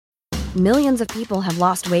Millions of people have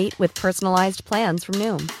lost weight with personalized plans from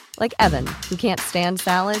Noom. Like Evan, who can't stand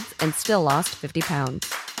salads and still lost 50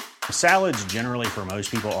 pounds. Salads generally for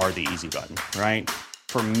most people are the easy button, right?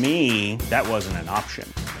 For me, that wasn't an option.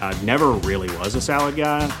 I never really was a salad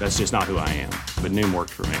guy. That's just not who I am. But Noom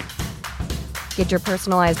worked for me. Get your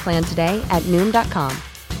personalized plan today at Noom.com.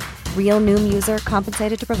 Real Noom user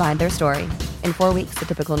compensated to provide their story. In 4 weeks, the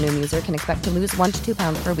typical Noom user can expect to lose 1 to 2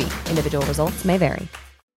 pounds per week. Individual results may vary.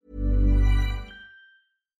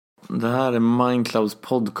 Det här är Mindclouds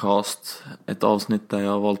podcast. Ett avsnitt där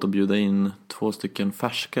jag har valt att bjuda in 2 stycken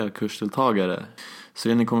färska kursdeltagare. Så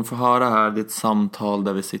det ni kommer få höra här, det är ett samtal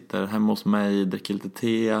där vi sitter hemma hos mig, dricker lite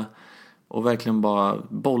te och verkligen bara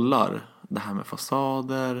bollar det här med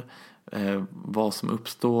fasader, vad som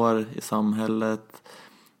uppstår i samhället.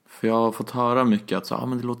 För jag har fått höra mycket att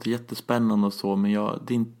men det låter jättespännande och så, men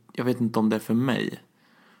jag vet inte om det är för mig.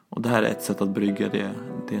 Och det här är ett sätt att brygga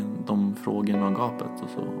de frågorna och gapet och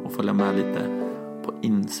så, och följa med lite på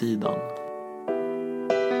insidan.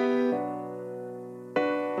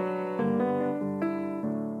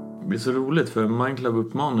 Det blir så roligt för Mindclub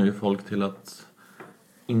uppmanar ju folk till att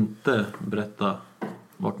inte berätta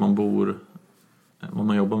vart man bor, vad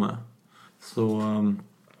man jobbar med. Så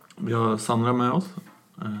vi har Sandra med oss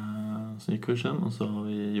som gick kursen, och så har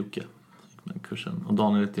vi Jocke som gick med kursen. Och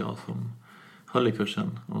Daniel heter jag som höll i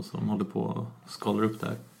kursen och som håller på och skalar upp det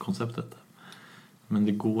här konceptet. Men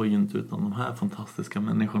det går ju inte utan de här fantastiska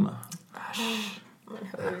människorna. Men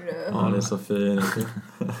hörru. Ja, det är så fint.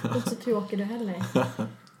 Inte så tråkig du heller.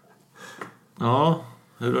 Ja,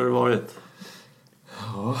 hur har det varit?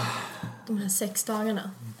 Ja. De här 6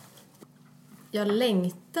 dagarna. Jag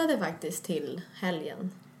längtade faktiskt till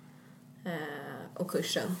helgen och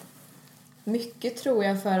kursen. Mycket tror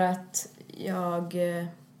jag för att jag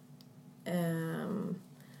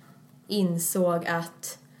insåg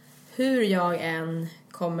att hur jag än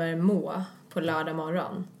kommer må på lördag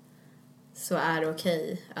morgon så är det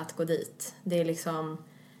okej att gå dit. Det är liksom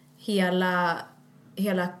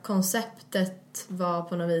hela konceptet var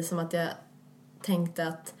på något vis som att jag tänkte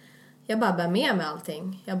att jag bara bär med mig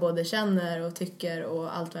allting. Jag både känner och tycker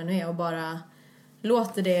och allt vad det nu är, och bara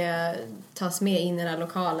låter det tas med in i den här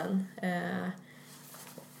lokalen.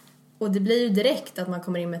 Och det blir ju direkt att man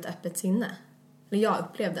kommer in med ett öppet sinne. Eller jag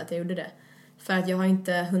upplevde att jag gjorde det. För att jag har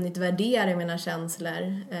inte hunnit värdera mina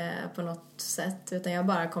känslor på något sätt. Utan jag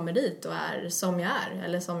bara kommer dit och är som jag är.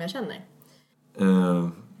 Eller som jag känner.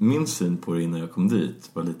 Min syn på det innan jag kom dit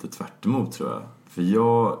var lite tvärt emot, tror jag. För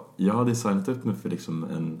jag hade signat upp mig för liksom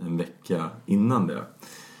en vecka innan det.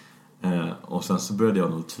 Och sen så började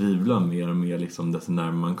jag nog tvivla mer och mer liksom desto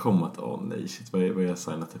närmare man kom att nej shit, vad är jag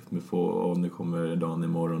signat upp mig på, och nu kommer dagen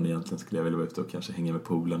imorgon, egentligen skulle jag vilja vara ute och kanske hänga med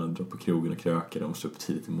polarna och dra på krogen och kröka, de måste upp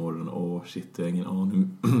tidigt imorgon, shit, jag har ingen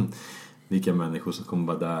aning vilka människor som kommer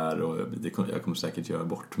vara där, och jag kommer säkert göra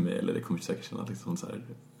bort mig, eller det kommer säkert kännas liksom så här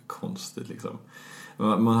konstigt liksom.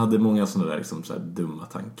 Man hade många sådana där liksom så här dumma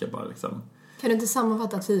tankar bara liksom. Kan du inte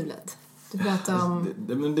sammanfatta tvivlet? Du pratar om...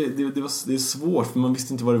 Det är svårt, för man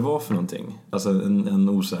visste inte vad det var för någonting. Alltså en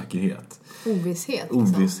osäkerhet. Ovisshet. Liksom.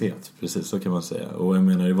 Ovisshet, precis så kan man säga. Och jag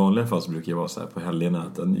menar, i vanliga fall så brukar jag vara så här på helgerna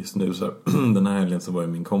att just nu så här, den här helgen så var det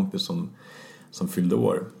min kompis som fyllde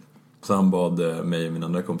år. Så han bad mig och min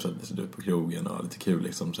andra kompis att sitta ut på krogen och lite kul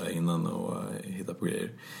liksom så här innan och hitta på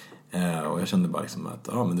grejer. Och jag kände bara liksom att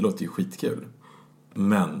men det låter ju skitkul.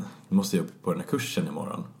 Men nu måste jag upp på den här kursen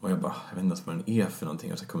imorgon. Och jag vet inte ens vad den är för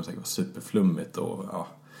någonting. Och så kommer det säkert vara superflummigt. Och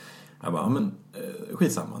jag bara,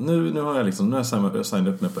 skitsamma. Nu har jag signat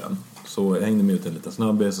upp mig på den. Så jag hängde mig ut en liten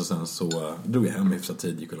snabbis. Och sen så drog jag hem hyfsat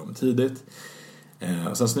tid. Gick och la mig tidigt.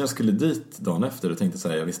 Och sen så när jag skulle dit dagen efter. Då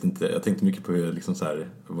tänkte jag tänkte mycket på hur, liksom så här,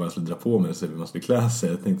 vad jag skulle dra på mig. Så hur man skulle klä sig.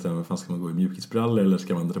 Jag tänkte så här, fan, ska man gå i mjukisbrallor? Eller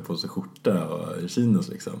ska man dra på sig skjorta och chinos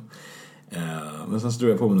liksom? Men sen så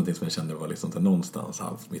drog jag på mig någonting som jag kände var liksom någonstans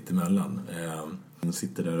halvt mitt emellan. Jag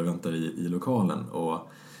sitter där och väntar i lokalen,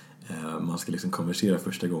 och man ska liksom konversera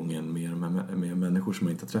första gången med människor som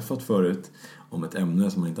man inte har träffat förut om ett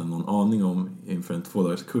ämne som man inte har någon aning om inför en 2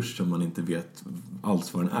 dagars kurs som man inte vet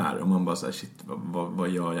alls vad den är, och man bara säger shit, vad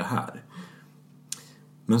gör jag här?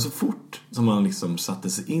 Men så fort som man liksom satte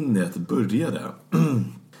sig in i att det började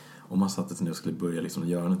och man satte sig ner och skulle börja liksom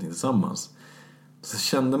göra någonting tillsammans, så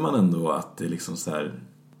kände man ändå att det liksom så här,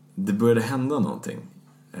 det började hända någonting.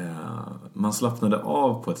 Man slappnade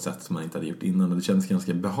av på ett sätt som man inte hade gjort innan, och det kändes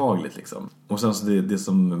ganska behagligt liksom. Och sen så det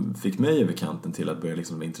som fick mig över kanten till att börja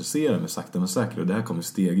liksom vara intresserad med sakta men säkert, och det här kom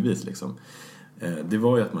stegvis liksom. Det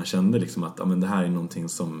var ju att man kände liksom att det här är någonting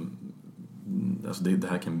som, alltså det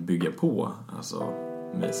här kan bygga på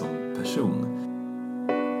mig som person.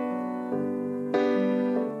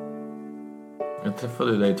 Jag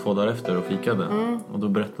träffade dig 2 dagar efter och fikade. Och då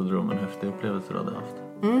berättade du om en häftig upplevelse du hade haft.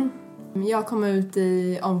 Jag kom ut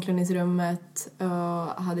i omklädningsrummet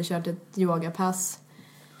och hade kört ett yogapass.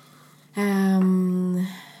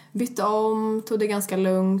 Bytte om, tog det ganska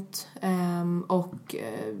lugnt och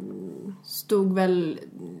stod väl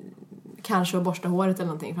kanske och borstade håret eller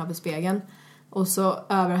någonting framför spegeln. Och så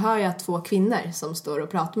överhör jag 2 kvinnor som står och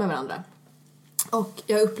pratar med varandra. Och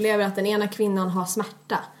jag upplever att den ena kvinnan har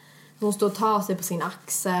smärta. Hon står och tar sig på sin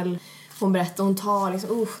axel. Hon berättar, hon tar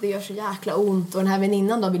liksom, det gör så jäkla ont. Och den här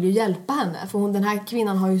väninnan då vill ju hjälpa henne. För den här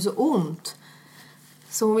kvinnan har ju så ont.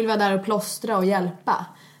 Så hon vill vara där och plåstra och hjälpa.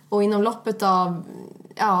 Och inom loppet av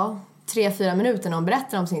 3-4 minuter när hon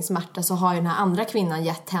berättar om sin smärta så har ju den här andra kvinnan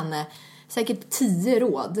gett henne säkert 10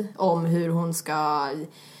 råd om hur hon ska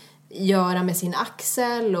göra med sin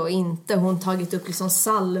axel och inte. Hon tagit upp liksom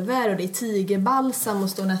salver och det är tigerbalsam och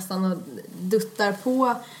står nästan och duttar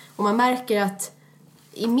på. Och man märker att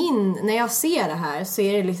när jag ser det här så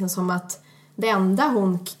är det liksom som att det enda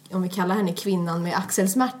hon, om vi kallar henne kvinnan med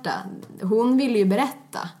axelsmärta, hon vill ju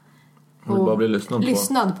berätta. Hon vill bara bli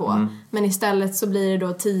lyssnad på. Men istället så blir det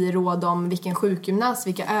då 10 råd om vilken sjukgymnast,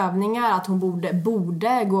 vilka övningar, att hon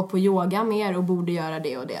borde gå på yoga mer och borde göra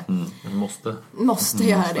det och det. Måste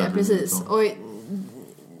göra det, precis. Och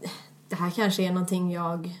det här kanske är någonting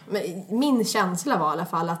min känsla var i alla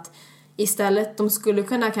fall att istället de skulle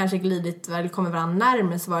kunna kanske glidit väl kommer varandra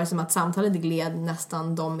närmare, så var det som att samtalet gled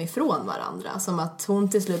nästan dem ifrån varandra. Som att hon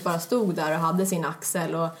till slut bara stod där och hade sin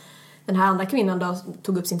axel och den här andra kvinnan då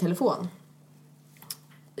tog upp sin telefon.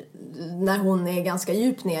 När hon är ganska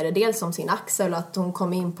djupt nere, dels om sin axel och att hon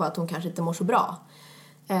kom in på att hon kanske inte mår så bra.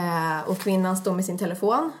 Och kvinnan står med sin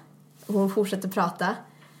telefon och hon fortsätter prata.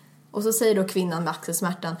 Och så säger då kvinnan med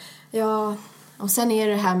axelsmärtan, ja, och sen är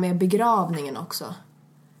det här med begravningen också.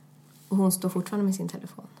 Och hon står fortfarande med sin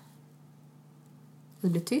telefon. Det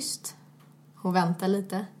blir tyst. Hon väntar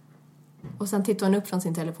lite. Och sen tittar hon upp från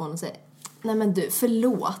sin telefon och säger, nej men du,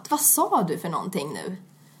 förlåt. Vad sa du för någonting nu?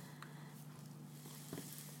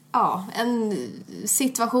 Ja, en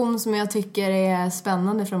situation som jag tycker är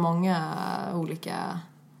spännande från många olika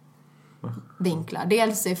vinklar.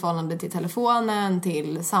 Dels i förhållande till telefonen,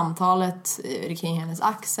 till samtalet kring hennes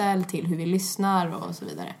axel, till hur vi lyssnar och så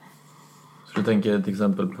vidare. Så du tänker till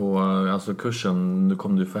exempel på alltså kursen, nu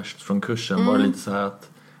kom du färskt från kursen, var det lite så här att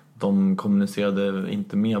de kommunicerade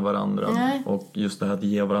inte med varandra. Nej. Och just det här att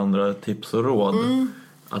ge varandra tips och råd,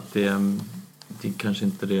 att det kanske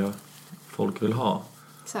inte är det folk vill ha.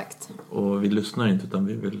 Exakt. Och vi lyssnar inte utan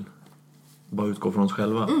vi vill bara utgå från oss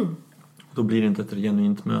själva. Då blir det inte ett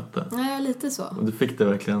genuint möte. Nej, lite så. Och du fick det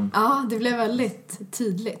verkligen. Ja, det blev väldigt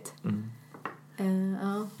tydligt.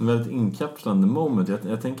 Ja. Väldigt inkapslande moment.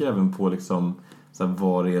 Jag tänker även på liksom, så här,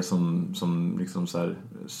 vad det är som liksom, så här,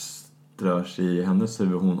 strör sig i hennes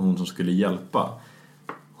huvud. Hon som skulle hjälpa.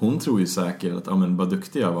 Hon tror ju säkert att vad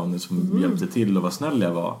duktig jag var nu som hjälpte till och vad snäll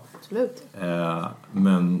jag var. Absolut.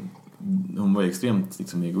 Men hon var extremt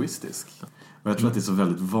liksom, egoistisk. Och jag tror att det är så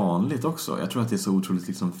väldigt vanligt också. Jag tror att det är så otroligt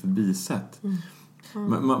liksom, förbisett.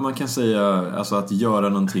 Man kan säga alltså, att göra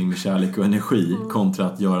någonting med kärlek och energi kontra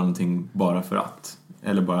att göra någonting bara för att.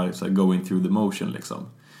 Eller bara så här, going through the motion liksom.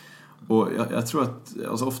 Och jag tror att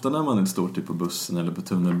alltså, ofta när man står typ på bussen eller på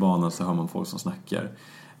tunnelbanan så hör man folk som snackar.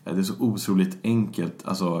 Det är så otroligt enkelt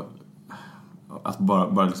alltså, att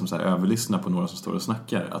bara liksom, så här, överlyssna på några som står och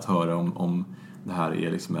snackar. Att höra om det här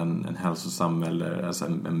är liksom en hälsosam eller alltså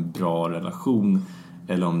en bra relation.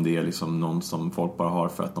 Eller om det är liksom någon som folk bara har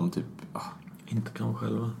för att de typ... inte kan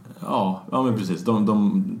själva. Ja men precis.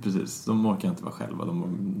 De orkar inte vara själva.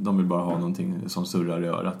 De vill bara ha någonting som surrar i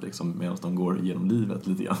örat liksom, medan de går genom livet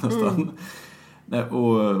lite grann nästan. Nej,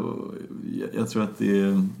 och jag tror att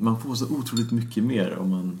man får så otroligt mycket mer om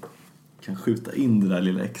man kan skjuta in det där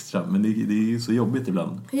lilla extra. Men det är ju så jobbigt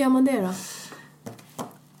ibland. Hur gör man det då?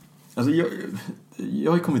 Alltså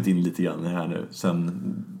jag har kommit in lite grann här nu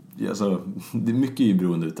sen, alltså, det är mycket ju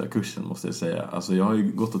beroende utav kursen måste jag säga. Alltså jag har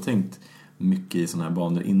ju gått och tänkt mycket i såna här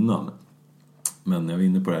banor innan. Men jag var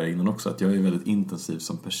inne på det här innan också, att jag är väldigt intensiv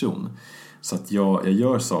som person. Så att jag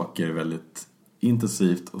gör saker väldigt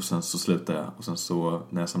intensivt och sen så slutar jag. Och sen så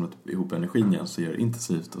när jag samlat ihop energin igen så gör jag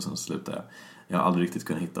intensivt och sen slutar jag. Jag har aldrig riktigt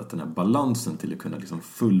kunnat hitta den här balansen till att kunna liksom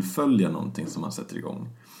fullfölja någonting som man sätter igång.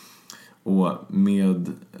 Och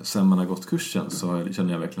sen man har gått kursen så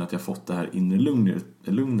känner jag verkligen att jag fått det här inre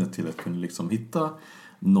lugnet till att kunna liksom hitta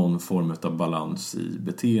någon form av balans i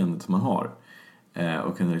beteendet man har.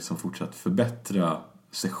 Och kunna liksom fortsatt förbättra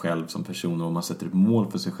sig själv som person. Och om man sätter ett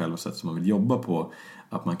mål för sig själv och sätt som man vill jobba på,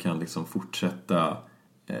 att man kan liksom fortsätta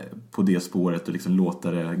på det spåret och liksom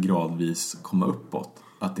låta det gradvis komma uppåt.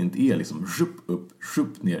 Att det inte är liksom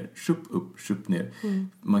sjup ner.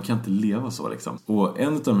 Man kan inte leva så liksom. Och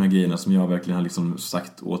en av de här grejerna som jag verkligen har liksom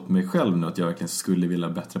sagt åt mig själv nu, att jag verkligen skulle vilja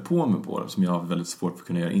bättra på mig på, som jag har väldigt svårt för att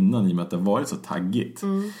kunna göra innan i och med att det har varit så taggigt.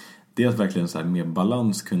 Det är att verkligen så här med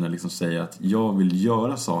balans kunna liksom säga att jag vill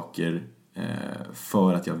göra saker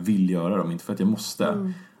för att jag vill göra dem, inte för att jag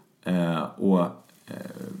måste.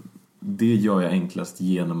 Det gör jag enklast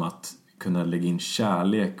genom att kunna lägga in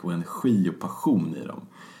kärlek och energi och passion i dem.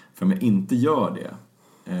 För om jag inte gör det,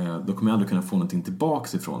 då kommer jag aldrig kunna få någonting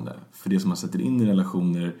tillbaks ifrån det. För det som man sätter in i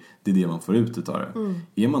relationer, det är det man får ut utav det.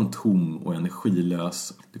 Är man tom och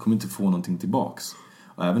energilös, du kommer inte få någonting tillbaks.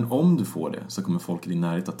 Och även om du får det, så kommer folk i din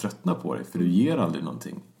närhet att tröttna på dig. För du ger aldrig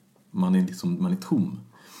någonting. Man är tom.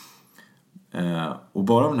 Och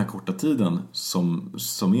bara av den här korta tiden som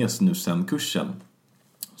är nu sen kursen,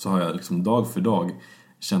 så har jag liksom dag för dag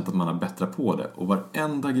känt att man har bättrat på det. Och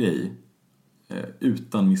varenda grej,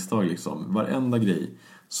 utan misstag liksom, varenda grej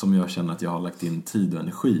som jag känner att jag har lagt in tid och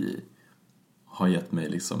energi i, har gett mig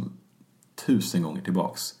liksom 1000 gånger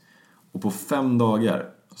tillbaks. Och på 5 dagar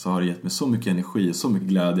så har det gett mig så mycket energi och så mycket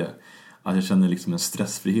glädje att jag känner liksom en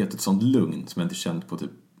stressfrihet, ett sånt lugn som jag inte känt på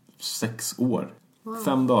typ 6 år.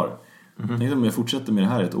 5 dagar. Tänk om jag fortsätter med det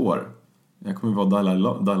här ett år. Jag kommer vara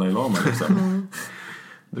Dalai Lama liksom.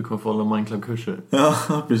 Du kommer få hålla Mindclub-kurser. Ja,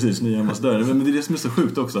 precis. Nya ambassadörer. Men det är det som är så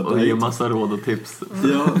sjukt också. Att och det är massa råd och tips.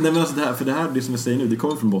 Ja, nej men alltså det som jag säger nu, det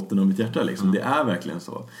kommer från botten av mitt hjärta liksom. Det är verkligen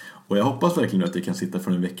så. Och jag hoppas verkligen att jag kan sitta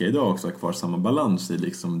för en vecka idag också och ha kvar samma balans i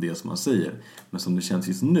liksom det som man säger. Men som det känns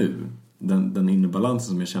just nu, den inre balansen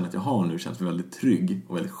som jag känner att jag har nu känns väldigt trygg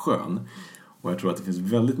och väldigt skön. Och jag tror att det finns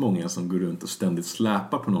väldigt många som går runt och ständigt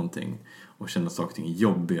släpar på någonting och känner att saker och ting är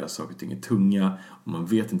jobbiga, saker och ting är tunga och man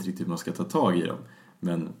vet inte riktigt hur man ska ta tag i dem.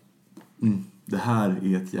 Men det här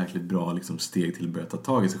är ett jäkligt bra liksom, steg till att börja ta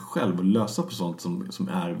tag i sig själv och lösa på sånt som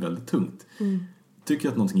är väldigt tungt. Tycker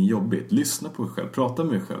att någonting är jobbigt, lyssna på dig själv, prata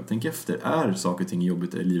med dig själv, tänk efter, är saker och ting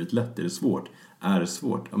jobbigt, är livet lätt, är det svårt? Är det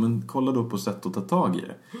svårt? Ja, men kolla då på sätt att ta tag i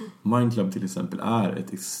det. Mindclub till exempel är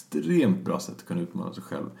ett extremt bra sätt att kunna utmana sig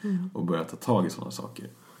själv och börja ta tag i sådana saker.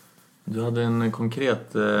 Du hade en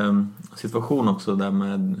konkret situation också där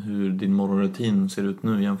med hur din morgonrutin ser ut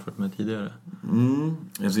nu jämfört med tidigare.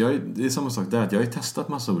 Alltså det är samma sak där, att jag har testat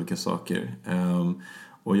massa olika saker.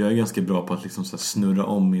 Och jag är ganska bra på att liksom så här snurra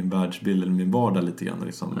om min världsbild eller min vardag lite grann.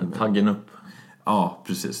 Liksom. Taggen upp. Ja,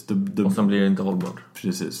 precis. Och sen blir det inte hållbart.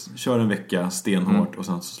 Precis. Kör en vecka stenhårt och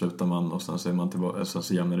sen så slutar man och sen så är man tillbaka, sen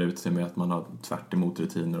så jämnar det ut sig med att man har tvärt emot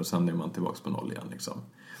rutiner och sen är man tillbaka på noll igen liksom.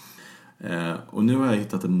 Och nu har jag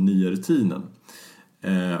hittat den nya rutinen.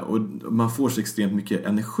 Och man får så extremt mycket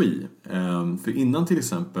energi. För innan till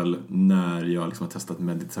exempel när jag liksom har testat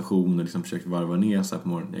meditation och liksom försökt varva ner så här på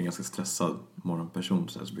morgonen. Jag är en ganska stressad morgonperson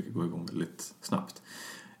så brukar jag gå igång väldigt snabbt.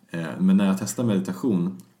 Men när jag testar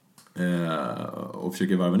meditation och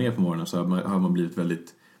försöker varva ner på morgonen så har man blivit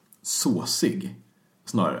väldigt såsig.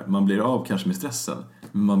 Snarare, man blir av kanske med stressen,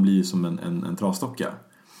 men man blir som en trasdocka.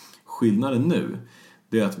 Skillnaden nu,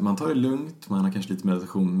 det är att man tar det lugnt, man har kanske lite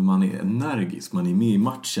meditation, men man är energisk, man är med i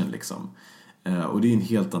matchen liksom. Och det är en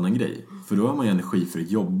helt annan grej. För då har man energi för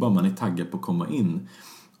att jobba, man är taggad på att komma in.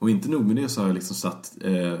 Och inte nog med det så har jag liksom satt,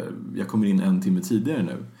 jag kommer in 1 timme tidigare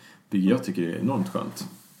nu. Vilket jag tycker är enormt skönt.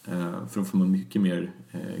 För då får man mycket mer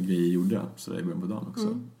grejer gjorda så där i början på dagen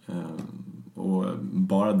också. Och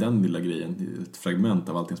bara den lilla grejen, ett fragment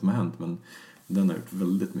av allting som har hänt, men den har gjort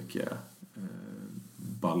väldigt mycket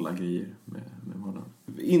balla grejer med vardagen.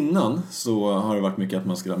 Innan så har det varit mycket att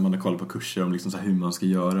man har kollat på kurser om liksom så här hur man ska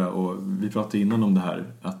göra, och vi pratade innan om det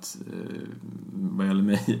här att vad gäller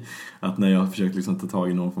mig, att när jag har försökt liksom ta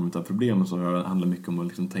tag i någon form av problem så har det handlat mycket om att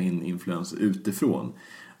liksom ta in influenser utifrån.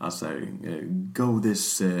 Alltså go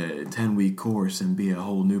this 10-week course and be a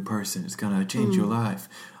whole new person, it's gonna change your life.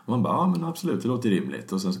 Och man bara, ja men absolut, det låter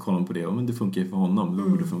rimligt. Och sen så kollar man på det, men det funkar ju för honom, då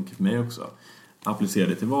borde det funka för mig också. Applicera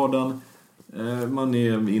det till vardagen. Man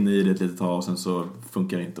är inne i det ett litet tag och sen så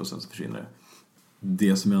funkar det inte och sen så försvinner det.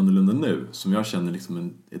 Det som är annorlunda nu, som jag känner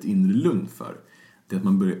liksom ett inre lugn för, det är att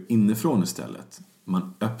man börjar inifrån istället.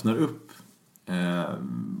 Man öppnar upp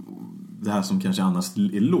det här som kanske annars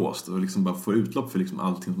är låst och liksom bara får utlopp för liksom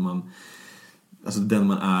allting som man, alltså den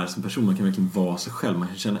man är som person. Man kan verkligen vara sig själv, man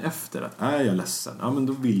kan känna efter att är jag ledsen, ja men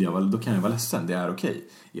då kan jag vara ledsen, det är okej.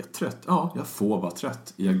 Är jag trött? Ja, jag får vara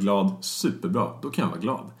trött. Är jag glad? Superbra, då kan jag vara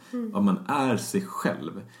glad. Ja, man är sig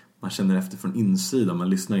själv. Man känner efter från insidan. Man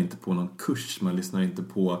lyssnar inte på någon kurs. Man lyssnar inte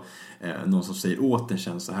på någon som säger åt en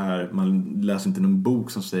känn så här. Man läser inte någon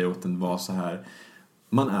bok som säger åt en var så här.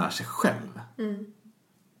 Man är sig själv.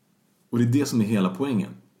 Och det är det som är hela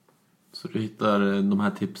poängen. Så du hittar de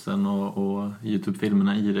här tipsen och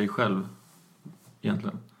YouTube-filmerna i dig själv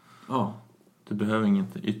egentligen? Ja. Du behöver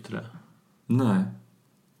inget yttre? Nej.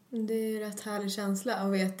 Det är ju rätt härlig känsla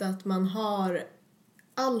att veta att man har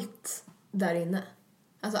allt där inne.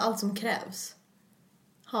 Alltså allt som krävs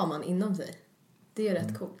har man inom sig. Det är ju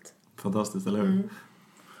rätt coolt. Fantastiskt, eller hur?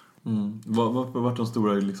 Vad har varit de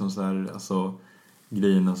stora liksom så här, alltså,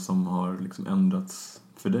 grejerna som har liksom ändrats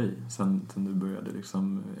för dig sen du började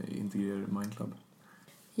liksom integrera Mindclub?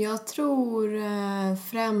 Jag tror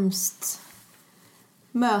främst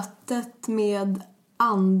mötet med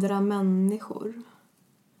andra människor.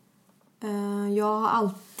 Jag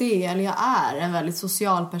är en väldigt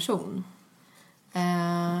social person.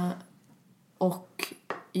 Och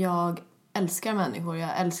jag älskar människor.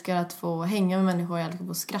 Jag älskar att få hänga med människor. Jag älskar att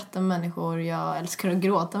få skratta med människor. Jag älskar att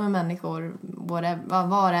gråta med människor.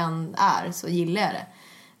 Vad det än är så gillar jag det.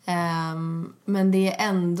 Men det är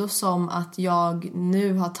ändå som att jag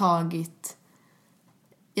nu har tagit...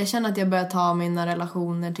 Jag känner att jag börjar ta mina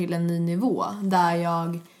relationer till en ny nivå. Där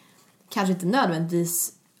jag kanske inte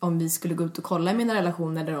nödvändigtvis, om vi skulle gå ut och kolla i mina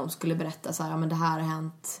relationer där de skulle berätta så här, ja, men det här har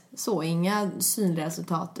hänt så. Inga synliga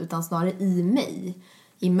resultat utan snarare i mig.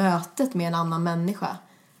 I mötet med en annan människa.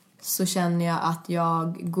 Så känner jag att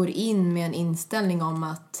jag går in med en inställning om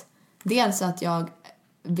att dels att jag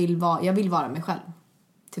vill vara mig själv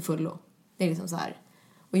till fullo. Det är liksom så här.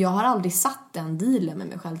 Och jag har aldrig satt den dealen med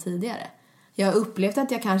mig själv tidigare. Jag har upplevt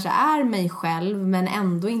att jag kanske är mig själv men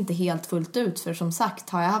ändå inte helt fullt ut. För som sagt,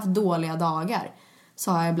 har jag haft dåliga dagar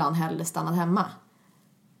så har jag ibland hellre stannat hemma.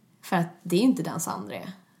 För att det är inte den Sandra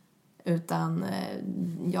är. Utan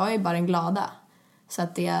jag är bara en glada. Så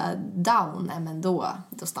att det är down, men då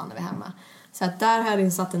stannar vi hemma. Så att där har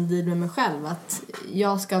jag satt en deal med mig själv. Att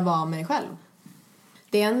jag ska vara mig själv.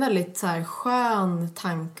 Det är en väldigt så här skön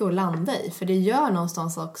tanke att landa i. För det gör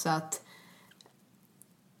någonstans också att...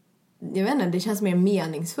 Jag vet inte, det känns mer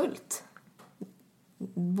meningsfullt.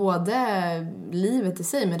 Både livet i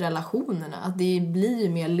sig med relationerna. Att det blir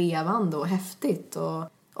mer levande och häftigt.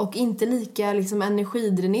 Och inte lika liksom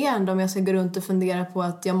energidränerande om jag ska gå runt och fundera på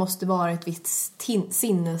att jag måste vara i ett visst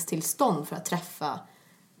sinnestillstånd för att träffa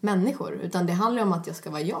människor. Utan det handlar om att jag ska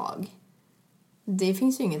vara jag. Det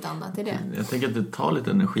finns ju inget annat i det. Jag tänker att det tar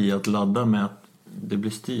lite energi att ladda med att det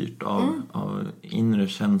blir styrt av inre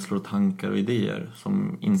känslor, tankar och idéer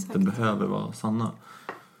som inte behöver vara sanna.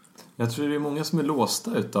 Jag tror det är många som är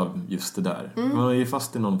låsta utav just det där. Man är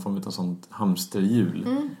fast i någon form av sånt hamsterhjul.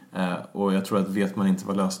 Och jag tror att vet man inte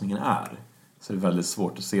vad lösningen är så är det väldigt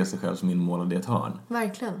svårt att se sig själv som inmålad i ett hörn.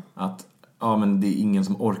 Verkligen. Att men det är ingen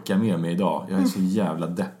som orkar med mig idag. Jag är så jävla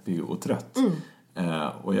deppig och trött.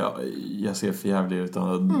 Och jag ser för jävligt ut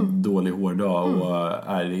av en dålig hårdag och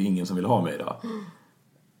är det ingen som vill ha mig idag.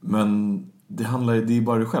 Men det är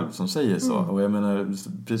bara du själv som säger så. Och jag menar,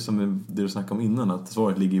 precis som det du snackade om innan, att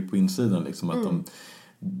svaret ligger på insidan liksom, att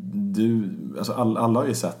alltså alla har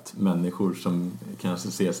ju sett människor som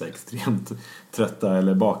kanske ser sig extremt trötta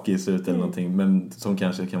eller bakis ut eller någonting, men som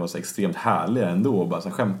kanske kan vara så extremt härliga ändå och bara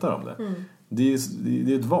så skämtar om det. Det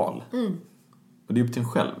är ett val. Och det är upp till en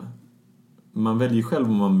själv. Man väljer själv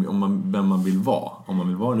vem man vill vara. Om man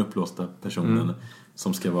vill vara den upplåsta personen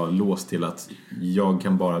som ska vara låst till att jag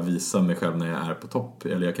kan bara visa mig själv när jag är på topp.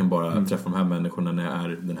 Eller jag kan bara träffa de här människorna när jag är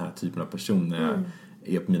den här typen av person, när jag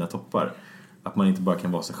är på mina toppar. Att man inte bara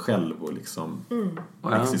kan vara sig själv och liksom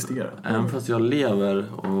existera. Även fast jag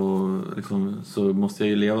lever och liksom, så måste jag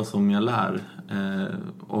ju leva som jag lär.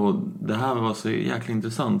 Och det här var så jäkla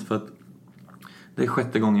intressant för att det är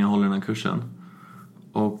 6:e gången jag håller den här kursen.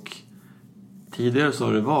 Och tidigare så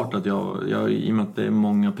har det varit att jag i och med att det är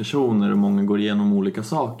många personer och många går igenom olika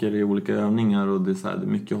saker i olika övningar och det är, så här, det är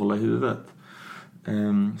mycket att hålla i huvudet.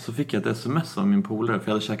 Så fick jag ett sms av min polare, för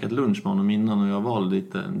jag hade käkat lunch med honom innan och jag valde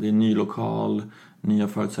lite. Det är en ny lokal, nya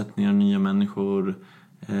förutsättningar, nya människor.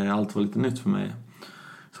 Allt var lite nytt för mig.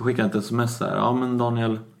 Så skickade jag ett sms här. Ja men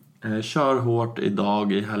Daniel, kör hårt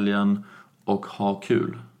idag i helgen och ha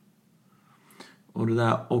kul. Och det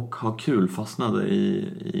där och ha kul fastnade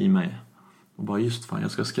i mig. Och bara just fan,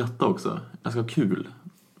 jag ska skratta också. Jag ska ha kul.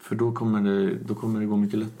 För då kommer det gå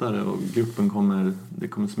mycket lättare och det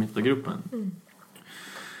kommer smitta gruppen.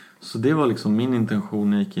 Så det var liksom min intention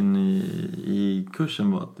när jag gick in i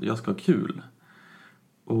kursen, var att jag ska ha kul.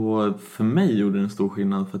 Och för mig gjorde det en stor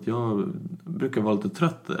skillnad, för att jag brukar vara lite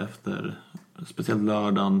trött efter speciellt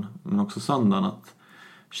lördagen men också söndagen, att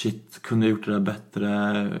shit, kunde jag gjort det där bättre?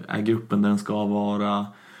 Är gruppen där den ska vara?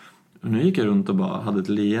 Och nu gick jag runt och bara hade ett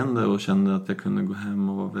leende och kände att jag kunde gå hem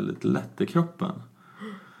och vara väldigt lätt i kroppen.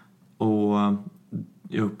 Och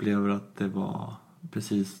jag upplever att det var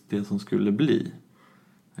precis det som skulle bli.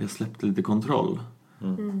 jag släppte lite kontroll.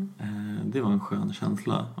 Det var en skön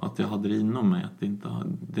känsla. Att jag hade det inom mig. Att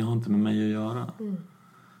det har inte med mig att göra.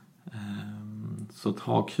 Så att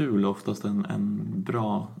ha kul är oftast en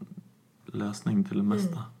bra lösning till det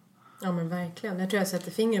mesta. Ja, men verkligen. Jag tror jag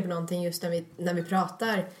sätter fingret på någonting just när vi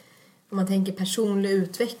pratar. Om man tänker personlig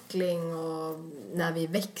utveckling och när vi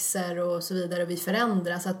växer och så vidare och vi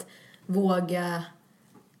förändras. Att våga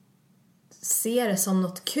se det som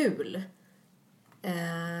något kul.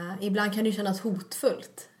 Ibland kan det kännas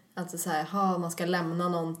hotfullt. Alltså så här, man ska lämna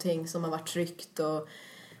någonting som har varit tryggt.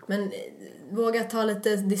 Men våga ta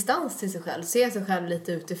lite distans till sig själv. Se sig själv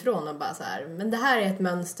lite utifrån och bara så här. Men det här är ett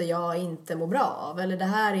mönster jag inte mår bra av. Eller det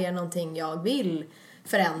här är någonting jag vill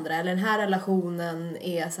förändra. Eller den här relationen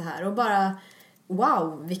är så här. Och bara,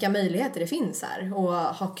 wow, vilka möjligheter det finns här. Och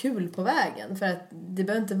ha kul på vägen. För att det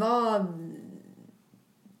behöver inte vara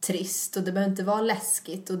trist och det behöver inte vara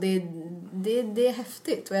läskigt. Och det är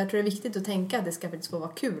häftigt. Och jag tror det är viktigt att tänka att det ska faktiskt få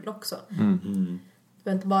vara kul också. Det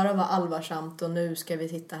behöver inte bara vara allvarsamt och nu ska vi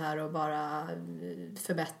sitta här och bara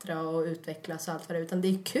förbättra och utvecklas och allt vad det är. Utan det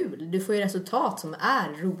är kul. Du får ju resultat som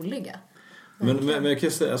är roliga. Men jag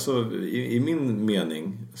kan säga, alltså, i min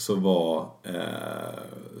mening så var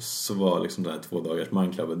liksom den här 2 dagars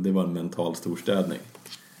Mindclub, det var en mental storstädning.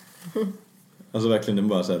 Alltså verkligen, den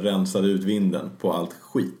bara så här rensade ut vinden på allt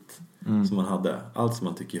skit som man hade. Allt som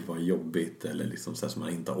man tycker var jobbigt eller liksom så här som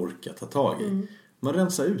man inte orkat ta tag i. Man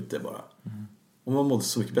rensade ut det bara. Och man mådde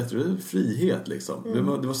så mycket bättre. Det var frihet liksom. Det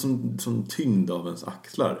var som tyngd av ens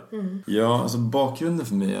axlar. Ja, alltså bakgrunden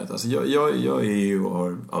för mig är att alltså, jag är ju och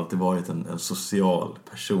har alltid varit en social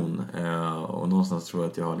person. Och någonstans tror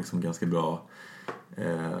jag att jag har liksom ganska bra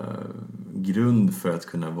grund för att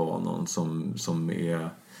kunna vara någon som är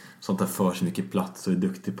sånt där för sig mycket plats och är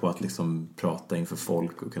duktig på att liksom prata inför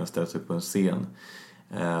folk och kunna ställa sig upp på en scen.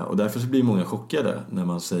 Och därför så blir många chockade när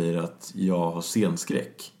man säger att jag har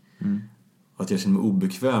scenskräck. Och att jag känner mig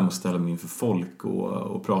obekväm att ställa mig inför folk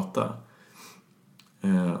och prata.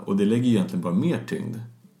 Och det lägger egentligen bara mer tyngd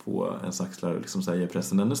på ens axlar och liksom gör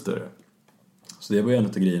pressen ännu större. Så det var en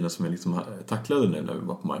av grejerna som jag liksom tacklade nu när vi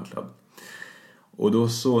var på Mindclub. Och då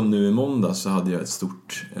så nu i måndag så hade jag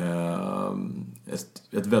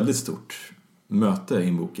ett väldigt stort möte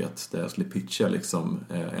inbokat där jag skulle pitcha liksom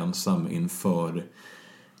ensam inför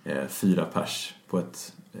 4 pers på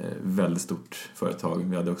ett väldigt stort företag.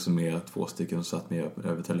 Vi hade också med 2 stycken som satt med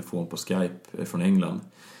över telefon på Skype från England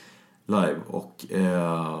live. Och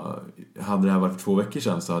hade det här varit för 2 veckor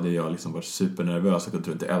sedan så hade jag liksom varit supernervös och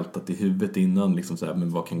inte ältat i huvudet innan liksom så här, men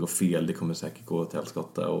vad kan gå fel, det kommer säkert gå till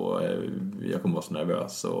helskotta och jag kommer vara så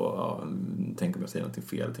nervös och tänk om jag säger någonting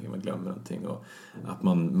fel, tänk om jag glömmer någonting och att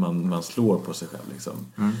man slår på sig själv liksom.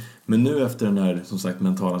 Men nu efter den här som sagt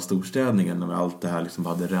mentala storstädningen när allt det här liksom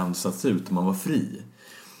hade rensats ut och man var fri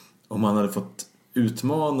och man hade fått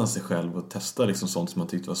utmana sig själv och testa liksom sånt som man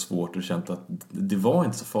tyckte var svårt och känt att det var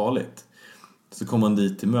inte så farligt. Så kom man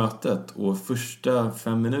dit till mötet och första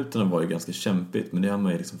 5 minuterna var ju ganska kämpigt, men det hade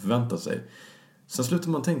man ju liksom förväntat sig. Sen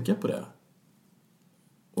slutade man tänka på det.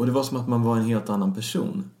 Och det var som att man var en helt annan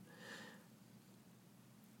person.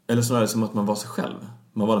 Eller snarare som att man var sig själv.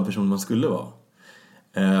 Man var den person man skulle vara.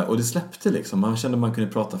 Och det släppte liksom. Man kände att man kunde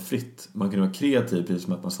prata fritt. Man kunde vara kreativ precis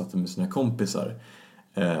som att man satt med sina kompisar.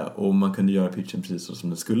 Och man kunde göra pitchen precis så som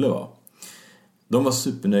det skulle vara. De var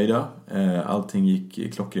supernöjda. Allting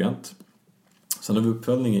gick klockrent. Sen har vi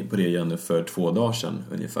uppföljning på det igen nu för 2 dagar sedan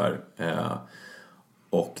ungefär.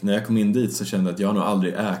 Och när jag kom in dit så kände jag att jag nog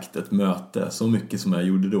aldrig ägt ett möte så mycket som jag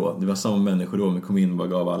gjorde då. Det var samma människor då, men kom in och bara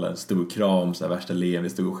gav alla en stor kram, så här, värsta len. Vi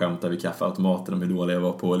stod och skämtade vid kaffeautomaten om hur dålig jag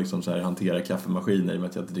var på liksom så här, hantera kaffemaskiner i och med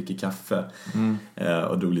att jag inte dricker kaffe.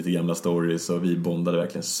 Och drog lite gamla stories och vi bondade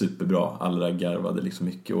verkligen superbra. Alla där garvade liksom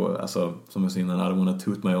mycket och alltså, som jag sa innan, I don't wanna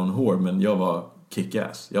toot my own horn, men jag var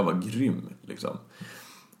kick-ass. Jag var grym liksom.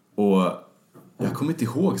 Och jag kommer inte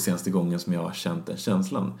ihåg senaste gången som jag har känt den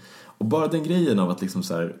känslan. Och bara den grejen av att liksom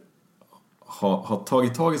så här, ha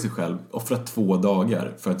tagit tag i sig själv, offrat 2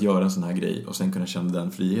 dagar för att göra en sån här grej och sen kunna känna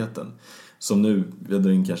den friheten. Som nu, vi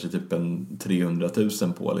drar in kanske typ 300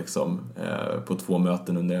 000 på liksom, på 2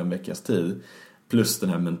 möten under en veckas tid. Plus den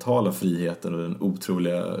här mentala friheten och den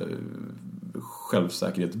otroliga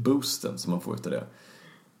självsäkerhetsboosten som man får utav det.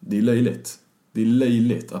 Det är löjligt. Det är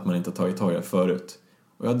löjligt att man inte har tagit tag i det förut.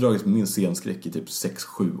 Och jag har dragit min scenskräck i typ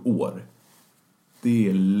 6-7 år. Det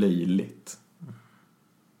är löjligt.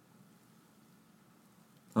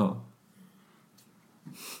 Ja.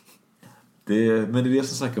 Men det är det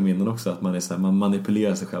som snackar om innan också, att man är så här, man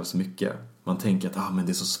manipulerar sig själv så mycket. Man tänker att men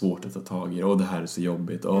det är så svårt att ta tag i, det här är så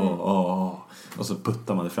jobbigt, och så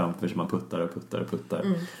puttar man det framför sig, man puttar.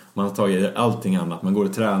 Man har tagit allting annat, man går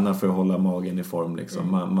och tränar för att hålla magen i form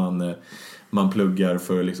liksom. Man pluggar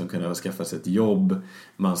för att liksom kunna skaffa sig ett jobb,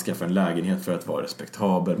 man skaffar en lägenhet för att vara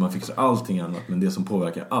respektabel, man fixar allting annat, men det som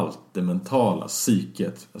påverkar allt, det mentala,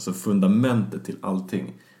 psyket, alltså fundamentet till allting,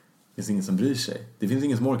 det finns ingen som bryr sig. Det finns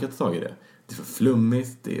ingen som orkar ta tag i det. Det är för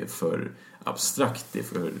flummigt, det är för abstrakt, det är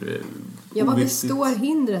för vad består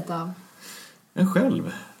hindret av? En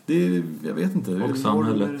själv. Det är, jag vet inte. Och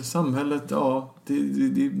samhället. Samhället,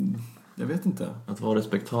 jag vet inte. Att vara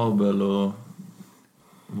respektabel och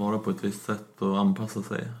vara på ett visst sätt och anpassa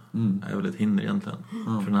sig är väl ett hinder egentligen.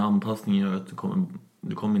 För den här anpassningen gör att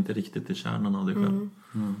du kommer inte riktigt till kärnan av dig själv.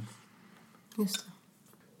 Just det.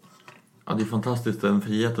 Ja, det är fantastiskt den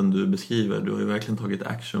friheten du beskriver. Du har ju verkligen tagit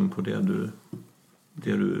action på det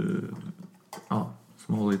du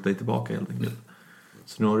som har hållit dig tillbaka helt enkelt.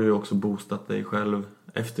 Så nu har du ju också boostat dig själv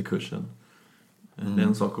efter kursen. Det är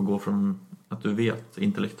en sak att gå från att du vet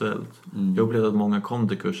intellektuellt. Jag upplevde att många kom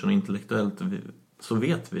till kursen och intellektuellt så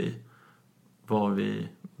vet vi vad vi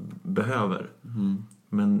behöver.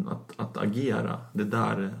 Men att agera, det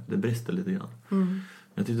där det brister lite grann.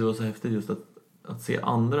 Jag tyckte det var så häftigt just att se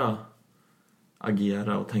andra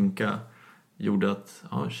agera och tänka gjorde att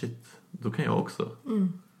shit, då kan jag också.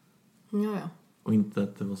 Ja. Och inte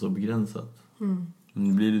att det var så begränsat.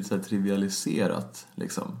 Det blir lite så här trivialiserat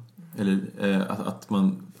liksom. Eller att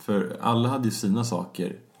man, för alla hade ju sina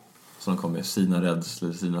saker som kom med, sina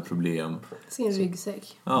rädslor, sina problem, sin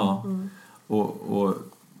ryggsäck. Ja. Och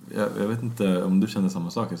jag vet inte om du känner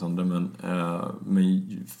samma sak, Sandra, men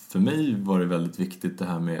för mig var det väldigt viktigt det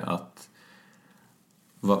här med att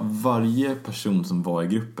varje person som var i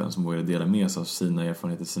gruppen som vågade dela med sig av sina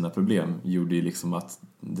erfarenheter, sina problem, gjorde ju liksom att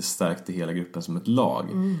det stärkte hela gruppen som ett lag.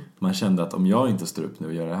 Man kände att om jag inte står upp nu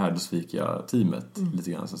och gör det här, då sviker jag teamet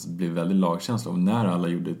lite grann. Så det blev väldigt lagkänsla. Och när alla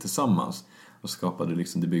gjorde det tillsammans, och skapade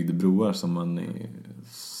liksom, det byggde broar som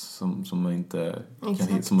man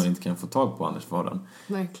inte kan få tag på annars för den.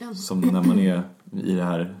 Verkligen. Som när man är i det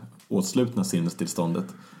här åtslutna sinnestillståndet,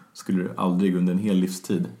 skulle du aldrig under en hel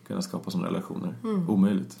livstid kunna skapa sådana relationer.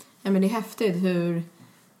 Omöjligt. Ja, men det är häftigt hur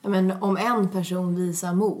om en person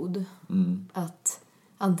visar mod att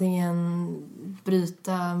antingen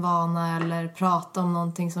bryta en vana eller prata om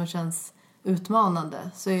någonting som känns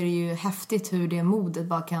utmanande, så är det ju häftigt hur det modet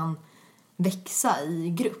bara kan växa i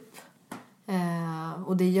grupp.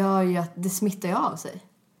 Och det gör ju att det smittar ju av sig.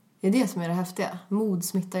 Det är det som är det häftiga. Mod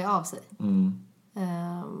smittar ju av sig.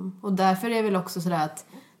 Och därför är det väl också sådär att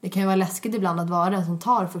det kan ju vara läskigt ibland att vara den som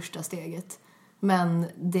tar första steget. Men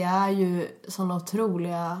det är ju sådana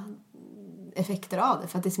otroliga effekter av det.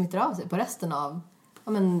 För att det smittar av sig på resten av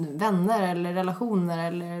vänner eller relationer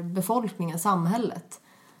eller befolkningen, samhället.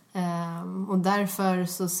 Och därför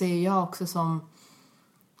så ser jag också som...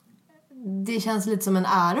 Det känns lite som en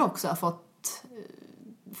ära också att ha fått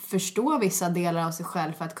förstå vissa delar av sig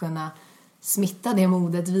själv för att kunna smitta det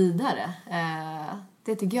modet vidare.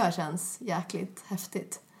 Det tycker jag känns jäkligt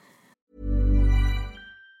häftigt.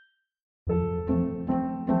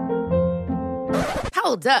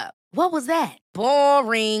 Hold up. What was that?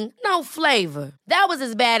 Boring. No flavor. That was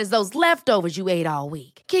as bad as those leftovers you ate all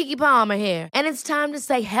week. Keke Palmer here, and it's time to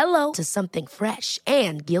say hello to something fresh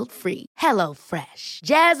and guilt-free. Hello Fresh.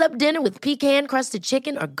 Jazz up dinner with pecan-crusted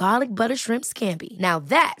chicken or garlic butter shrimp scampi. Now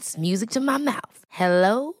that's music to my mouth.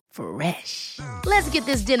 Hello Fresh. Let's get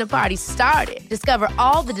this dinner party started. Discover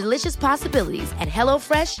all the delicious possibilities at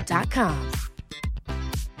hellofresh.com.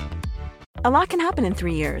 A lot can happen in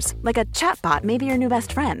 3 years, like a chatbot may be your new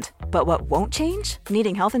best friend. But what won't change?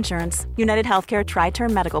 Needing health insurance. United Healthcare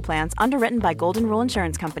Tri-Term Medical Plans, underwritten by Golden Rule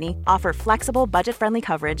Insurance Company, offer flexible, budget-friendly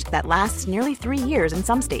coverage that lasts nearly 3 years in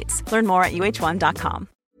some states. Learn more at uh1.com.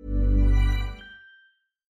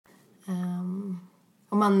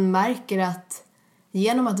 Och man märker att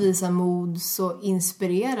genom att visa mod så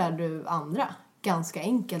inspirerar du andra. Ganska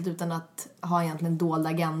enkelt, utan att ha egentligen dold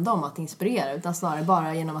agenda om att inspirera, utan snarare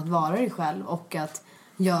bara genom att vara dig själv och att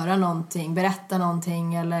göra någonting, berätta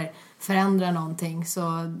någonting eller förändra någonting. Så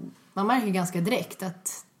man märker ganska direkt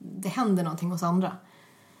att det händer någonting hos andra.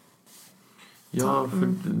 Ja,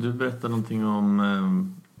 för du berättade någonting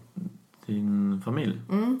om din familj.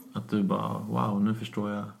 Att du bara, wow, nu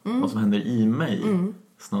förstår jag vad som händer i mig.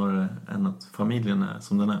 Snarare än att familjen är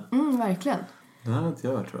som den är. Verkligen. Det här inte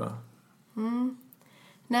jag, tror jag.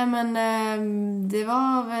 Nej, men det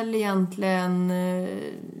var väl egentligen...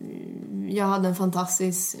 Jag hade en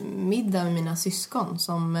fantastisk middag med mina syskon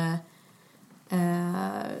som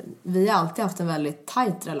Vi har alltid haft en väldigt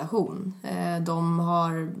tajt relation. De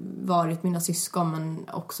har varit mina syskon men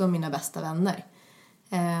också mina bästa vänner.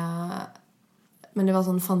 Men det var en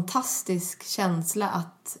sån fantastisk känsla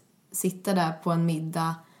att sitta där på en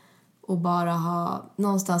middag och bara ha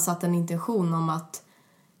någonstans satt en intention om att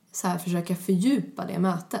så här, försöka fördjupa det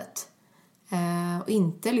mötet. Och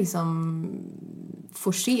inte liksom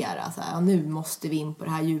forcera så här, nu måste vi in på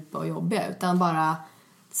det här djupa och jobbiga, utan bara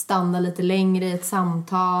stanna lite längre i ett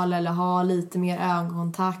samtal eller ha lite mer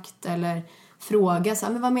ögonkontakt eller fråga så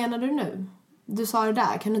här, men vad menar du nu? Du sa det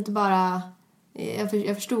där, kan du inte bara,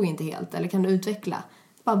 jag förstod inte helt, eller kan du utveckla?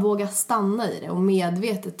 Bara våga stanna i det och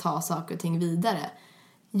medvetet ta saker och ting vidare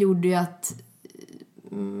gjorde ju att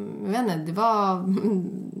jag vet inte, det var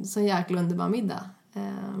så en jäkla underbar middag.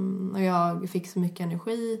 Och jag fick så mycket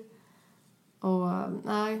energi. Och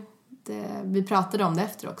nej, vi pratade om det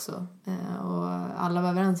efter också. Och alla var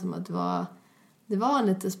överens om att det var en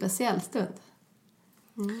lite speciell stund.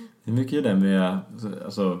 Mm. Det är mycket det med,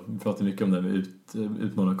 alltså, vi pratar mycket om det med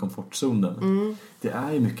utmana komfortzonen. Det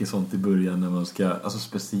är ju mycket sånt i början när man ska, alltså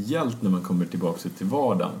speciellt när man kommer tillbaka till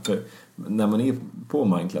vardagen. För när man är på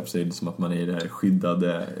Mindclub så är det som att man är i det här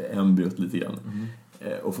skyddade embryot lite grann.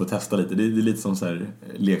 Och får testa lite. Det är lite som så här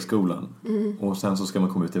lekskolan. Och sen så ska man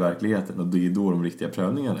komma ut i verkligheten och det är då de riktiga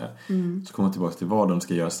prövningarna är. Så kommer man tillbaka till vardagen och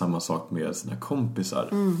ska göra samma sak med sina kompisar,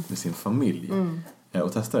 med sin familj.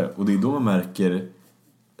 Och testa det. Och det är då man märker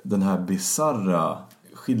den här bizarra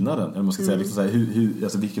skillnaden, eller man ska säga liksom så här, hur,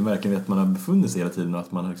 alltså vilken verklighet man har befunnit sig hela tiden, och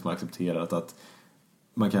att man liksom har accepterat att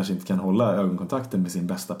man kanske inte kan hålla ögonkontakten med sin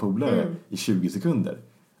bästa polare i 20 sekunder.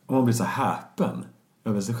 Och man blir så häpen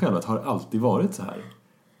över sig själv, att har alltid varit så här.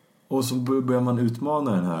 Och så börjar man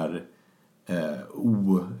utmana den här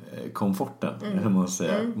okomforten, eller man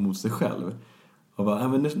säger, mot sig själv. Och bara,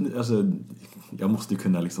 men, alltså, jag måste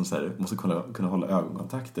kunna liksom så här, måste kunna hålla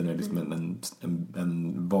ögonkontakten med liksom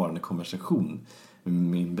en varande konversation med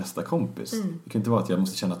min bästa kompis. Det kan inte vara att jag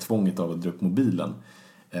måste känna tvånget av att dra upp mobilen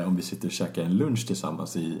om vi sitter och käkar en lunch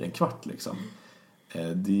tillsammans i en kvart liksom.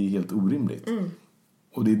 Det är helt orimligt.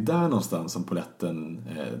 Och det är där någonstans som poletten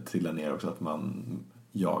trillar ner också, att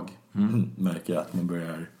jag märker att man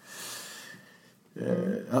börjar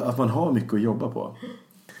att man har mycket att jobba på.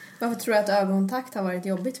 Varför tror du att ögonkontakt har varit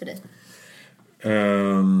jobbigt för dig?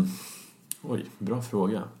 Oj, bra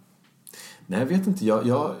fråga. Nej, jag vet inte.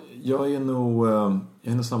 Jag är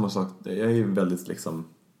nog samma sak. Jag är väldigt liksom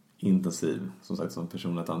intensiv, som sagt, som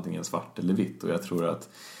person, att antingen svart eller vitt. Och jag tror att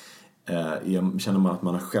känner man att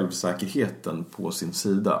man har självsäkerheten på sin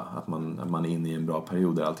sida, att man är inne i en bra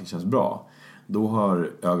period där allting känns bra, då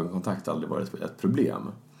har ögonkontakt aldrig varit ett problem.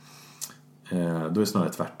 Då är det snarare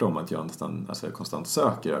tvärtom, att jag nästan konstant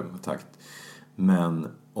söker ögonkontakt. Men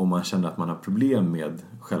om man känner att man har problem med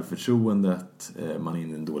självförtroendet, man är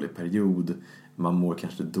inne i en dålig period, man mår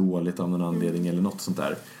kanske dåligt av någon anledning eller något sånt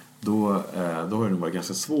där, då har det nog varit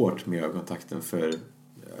ganska svårt med ögonkontakten, för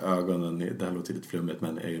ögonen, det här låter lite flummigt,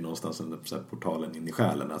 men är ju någonstans så här portalen in i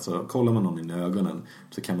själen. Alltså kollar man någon in i ögonen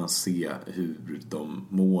så kan man se hur de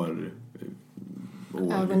mår.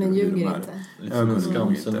 Ögonen ljuger inte. Ögonen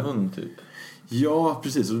skamsen hund typ. Ja,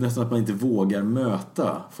 precis. Och nästan att man inte vågar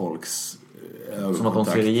möta folks ögonkontakt. Som att de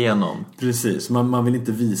ser igenom. Precis. Man vill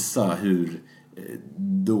inte visa hur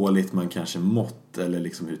dåligt man kanske mått, eller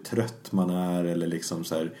liksom hur trött man är, eller liksom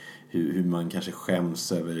så här, hur man kanske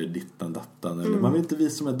skäms över dittan dattan, eller man vill inte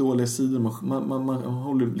visa de här dåliga sidorna. Man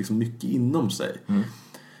håller liksom mycket inom sig.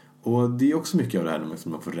 Och det är också mycket av det här när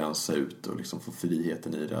man får rensa ut och liksom få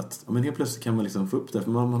friheten i det, att men helt plötsligt kan man liksom få upp det,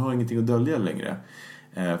 för man har ingenting att dölja längre.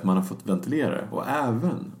 Man har fått ventilera det. Och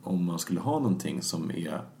även om man skulle ha någonting som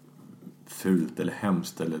är fult eller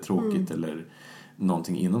hemskt eller tråkigt eller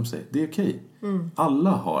någonting inom sig, det är okej.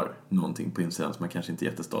 Alla har någonting på insidan som man kanske inte är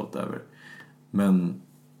jättestolt över. Men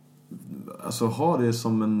alltså ha det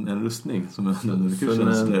som en rustning, som en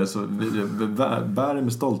så bär det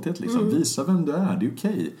med stolthet liksom. Visa vem du är, det är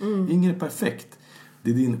okej. Ingen är perfekt.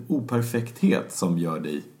 Det är din operfekthet som gör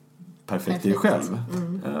dig perfekt i dig själv.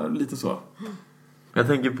 Lite så. Jag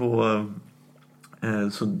tänker på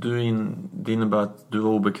så det innebär att du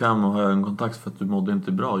var obekväm med att ha ögonkontakt för att du mådde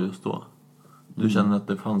inte bra just då. Du kände att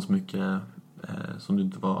det fanns mycket som du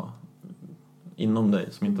inte var inom dig,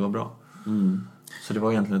 som inte var bra. Så det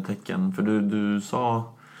var egentligen ett tecken. För du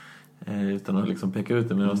sa, utan att liksom peka ut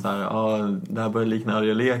det, men det var så här, det här börjar likna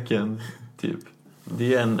arga leken typ.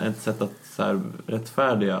 Det är ett sätt att så här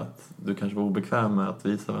rättfärdiga att du kanske var obekväm med att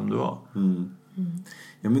visa vem du var.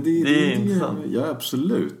 Ja, men det är intressant. Ja,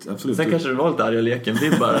 absolut. Sen kanske det var lite arga leken. Det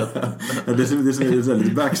är bara att... det som är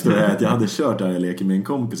lite backstory är att jag hade kört arga leken med en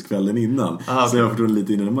kompis kvällen innan. Aha, så jag förstår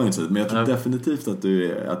lite innan mindset. Men jag tror definitivt att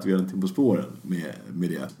vi har någonting på spåren med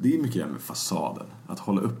det. Det är mycket det med fasaden. Att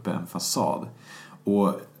hålla uppe en fasad.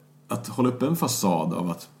 Och att hålla uppe en fasad av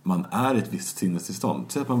att man är i ett visst sinnestillstånd.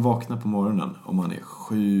 Säg att man vaknar på morgonen och man är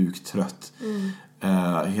sjukt trött.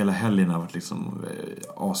 Hela helgen har varit liksom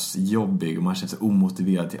asjobbig och man känner sig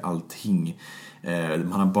omotiverad till allting.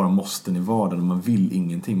 Man har bara måsten i vardagen och man vill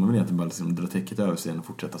ingenting. Man vill egentligen bara liksom dra täcket över sig och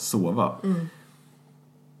fortsätta sova.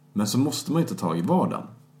 Men så måste man ju ta tag i vardagen.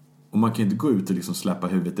 Och man kan ju inte gå ut och liksom släppa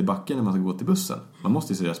huvudet i backen när man ska gå till bussen. Man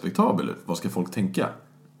måste ju se respektabel ut. Vad ska folk tänka?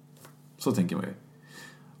 Så tänker man ju.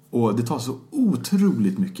 Och det tar så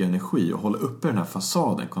otroligt mycket energi att hålla uppe den här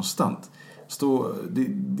fasaden konstant.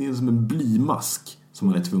 Det är som en blymask som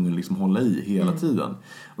man är tvungen att liksom hålla i hela tiden.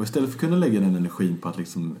 Och istället för att kunna lägga den energin på att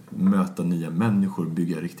liksom möta nya människor,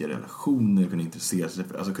 bygga riktiga relationer, kunna intressera sig,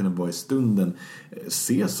 alltså kunna vara i stunden,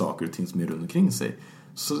 se saker och ting som är runt omkring sig,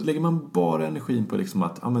 så lägger man bara energin på liksom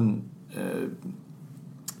att man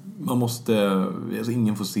måste, alltså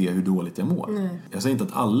ingen får se hur dåligt jag mår. Jag säger inte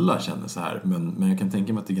att alla känner så här, men jag kan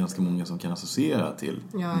tänka mig att det är ganska många som kan associera till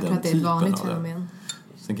den typen av det.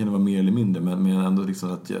 Sen kan det vara mer eller mindre, men ändå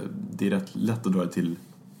liksom att det är rätt lätt att dra det till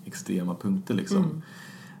extrema punkter liksom.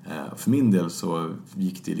 För min del så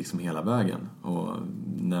gick det liksom hela vägen, och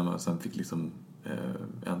när man sen fick liksom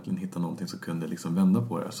äntligen hitta någonting som kunde liksom vända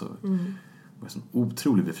på det, så var det en sån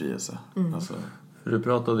otrolig befrielse. Alltså. Du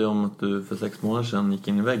pratade ju om att du för 6 månader sedan gick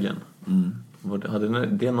in i väggen. Hade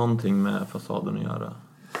det någonting med fasaden att göra?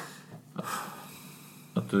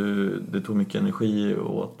 Att det tog mycket energi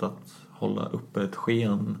åt att hålla uppe ett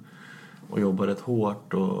sken och jobba rätt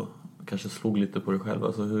hårt och kanske slog lite på dig själv.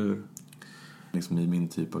 Alltså hur... Liksom i min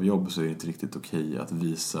typ av jobb så är det inte riktigt okej att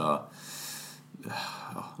visa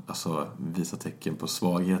tecken på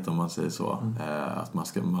svaghet, om man säger så. Att man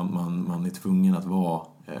är tvungen att vara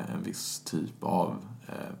en viss typ av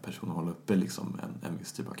person och hålla uppe liksom en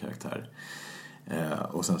viss typ av karaktär.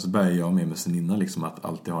 Och sen så börjar jag med sen innan liksom att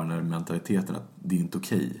alltid ha den här mentaliteten att det är inte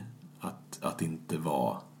okej att inte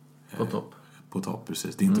vara på topp,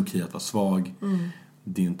 precis. Det är inte okej att vara svag.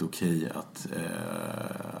 Det är inte okej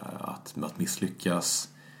att misslyckas.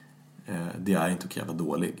 Det är inte okej att vara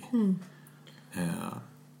dålig.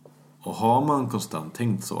 Och har man konstant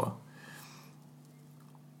tänkt så,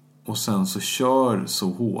 och sen så kör så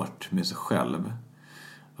hårt med sig själv,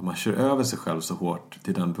 att man kör över sig själv så hårt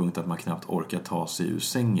till den punkt att man knappt orkar ta sig ur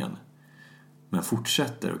sängen, men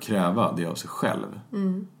fortsätter att kräva det av sig själv,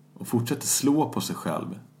 och fortsätter slå på sig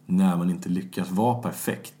själv när man inte lyckas vara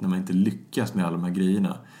perfekt, när man inte lyckas med alla de här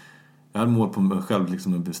grejerna. Jag hade mål på mig själv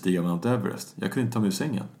liksom att bestiga Mount Everest. Jag kunde inte ta mig ur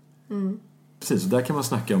sängen. Precis, så där kan man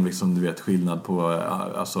snacka om liksom, du vet, skillnad på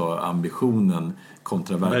alltså ambitionen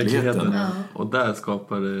kontra verkligheten. Ja. Och där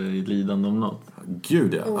skapar det lidande om något.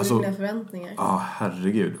 Gud, ja. Alltså, förväntningar. Ja,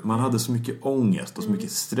 herregud. Man hade så mycket ångest och så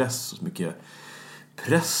mycket stress och så mycket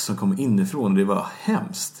press som kom inifrån. Det var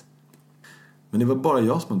hemskt. Men det var bara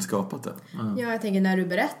jag som hade skapat det. Ja, jag tänker när du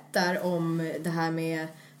berättar om det här med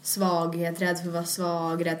svaghet, rädd för att vara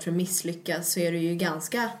svag, rädd för att misslyckas, så är det ju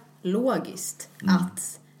ganska logiskt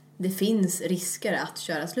att det finns risker att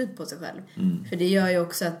köra slut på sig själv. För det gör ju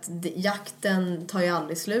också att jakten tar ju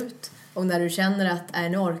aldrig slut. Och när du känner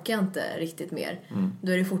att nu orkar jag inte riktigt mer,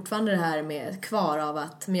 då är det fortfarande det här med kvar av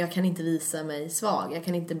att men jag kan inte visa mig svag. Jag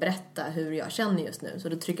kan inte berätta hur jag känner just nu. Så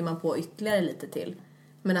då trycker man på ytterligare lite till.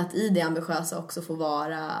 Men att i det ambitiösa också få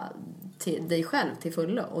vara till dig själv till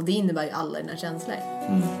fullo. Och det innebär ju alla dina känslor.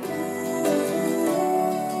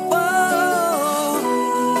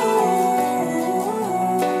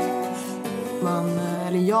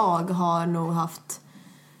 Jag har nog haft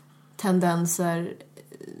tendenser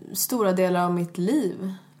stora delar av mitt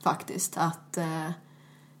liv faktiskt att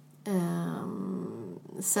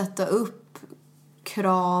sätta upp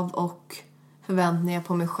krav och förväntningar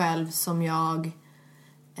på mig själv som jag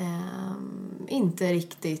inte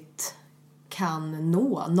riktigt kan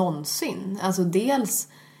nå någonsin. Alltså dels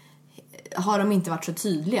har de inte varit så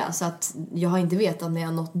tydliga, så att jag har inte vetat när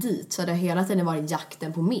jag nått dit, så det har hela tiden varit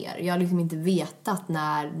jakten på mer. Jag har liksom inte vetat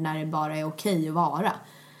när det bara är okej att vara,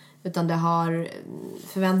 utan det har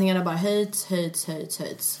förväntningarna bara höjts.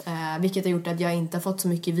 Vilket har gjort att jag inte har fått så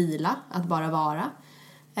mycket vila att bara vara,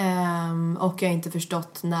 och jag har inte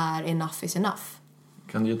förstått när enough is enough.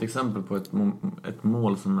 Kan du ge ett exempel på ett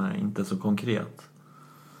mål som är inte så konkret?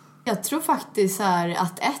 Jag tror faktiskt så här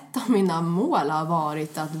att ett av mina mål har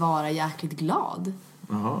varit att vara jäkligt glad.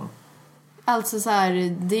 Alltså så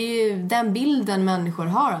här, det är ju den bilden människor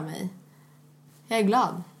har av mig. Jag är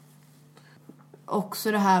glad.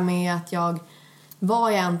 Också det här med att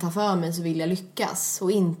vad jag än tar för mig så vill jag lyckas.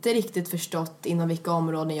 Och inte riktigt förstått inom vilka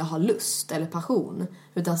områden jag har lust eller passion.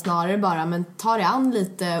 Utan snarare bara, men ta det an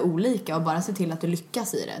lite olika och bara se till att du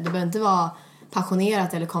lyckas i det. Det behöver inte vara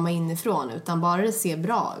passionerat eller komma inifrån, utan bara det ser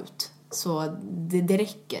bra ut. Så det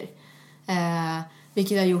räcker.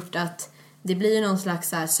 Vilket har gjort att det blir någon slags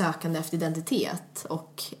så här sökande efter identitet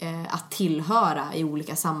och att tillhöra i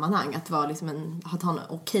olika sammanhang. Att vara liksom att ha en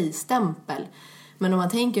okej-stämpel. Men om man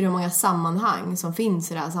tänker hur många sammanhang som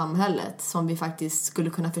finns i det här samhället som vi faktiskt skulle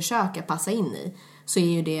kunna försöka passa in i, så är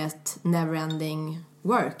ju det ett never-ending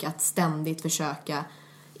work. Att ständigt försöka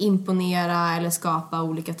imponera eller skapa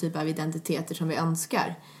olika typer av identiteter som vi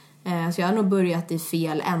önskar. Så jag har nog börjat i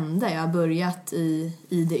fel ände. Jag har börjat i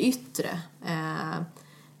det yttre.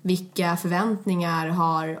 Vilka förväntningar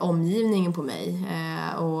har omgivningen på mig?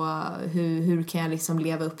 Och hur kan jag liksom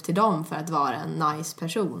leva upp till dem för att vara en nice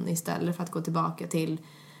person istället för att gå tillbaka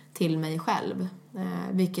till mig själv.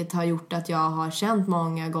 Vilket har gjort att jag har känt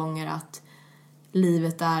många gånger att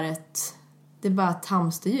livet är det är bara ett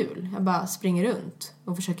hamsterhjul. Jag bara springer runt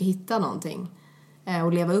och försöker hitta någonting.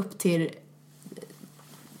 Och leva upp till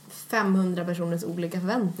 500 personers olika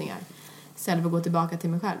förväntningar istället för att gå tillbaka till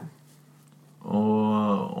mig själv.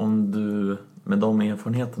 Och om du med de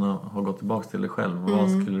erfarenheterna har gått tillbaka till dig själv,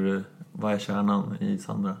 vad är kärnan i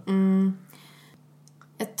Sandra?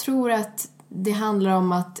 Jag tror att det handlar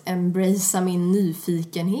om att embracea min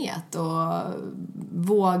nyfikenhet och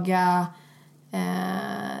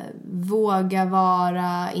våga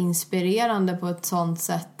vara inspirerande på ett sånt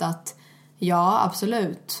sätt att ja,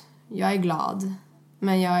 absolut, jag är glad,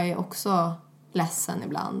 men jag är också ledsen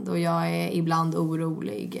ibland och jag är ibland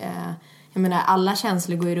orolig. Jag menar, alla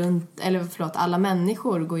känslor går ju runt, alla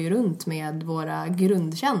människor går ju runt med våra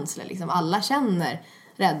grundkänslor liksom. Alla känner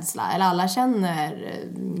rädsla eller alla känner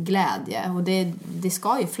glädje och det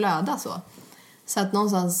ska ju flöda så. Så att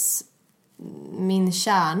någonstans min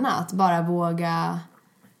kärna att bara våga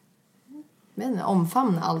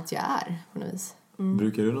omfamna allt jag är på något vis.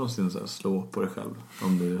 Brukar du någonsin så här slå på dig själv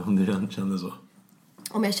om du redan känner så?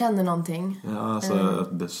 Om jag känner någonting. Ja, alltså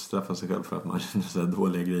att bestraffa sig själv för att man känner så här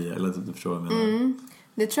dåliga grejer. Eller att du förstår vad jag menar.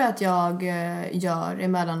 Det tror jag att jag gör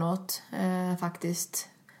emellanåt faktiskt.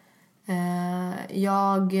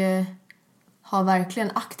 Jag har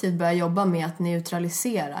verkligen aktivt börjat jobba med att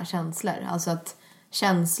neutralisera känslor. Alltså att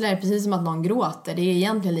känslor, precis som att någon gråter, det är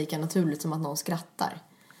egentligen lika naturligt som att någon skrattar.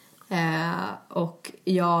 Och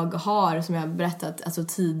jag har, som jag berättat alltså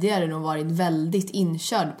tidigare, nog varit väldigt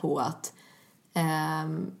inkörd på att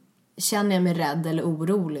känner jag mig rädd eller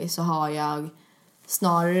orolig så har jag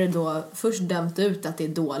snarare då först dömt ut att det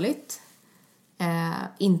är dåligt,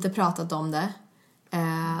 inte pratat om det,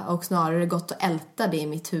 och snarare gått och älta det i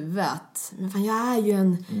mitt huvud att men fan, jag är ju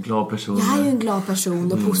en glad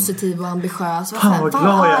person och positiv och ambitiös. Fan vad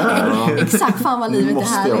glad jag är. Exakt, fan vad livet är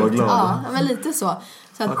härligt. Ja, men lite så att,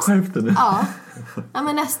 skärp dig nu. Ja,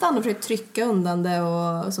 men nästan och försökt trycka undan det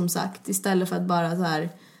och som sagt istället för att bara så här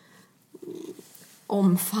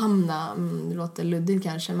omfamna, det låter luddigt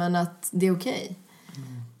kanske, men att det är okej.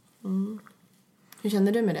 Hur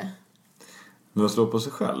känner du med det? Men att slå på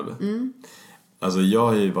sig själv? Alltså jag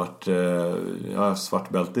har ju varit jag har svart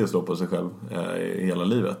bälte i att slå på sig själv i hela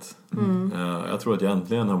livet. Jag tror att jag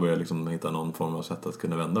äntligen har börjat liksom hitta någon form av sätt att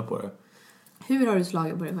kunna vända på det. Hur har du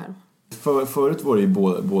slagit på dig själv? Förut var det ju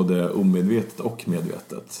både omedvetet och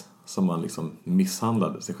medvetet som man liksom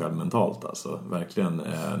misshandlade sig själv mentalt, alltså verkligen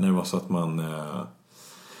när det var så att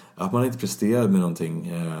man inte presterade med någonting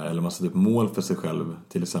eller man satte upp mål för sig själv,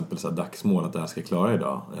 till exempel så här dagsmål att det här ska jag klara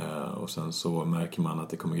idag, och sen så märker man att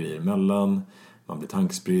det kommer grejer emellan, man blir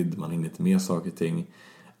tankspridd, man hinner inte med saker och ting.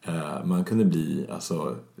 Man kunde bli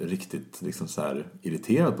alltså riktigt liksom så här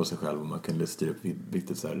irriterad på sig själv och man kunde styra upp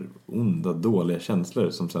riktigt så här onda, dåliga känslor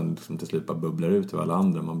som sen liksom till slut bara bubblar ut över alla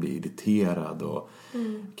andra. Man blir irriterad och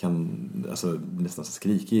kan alltså nästan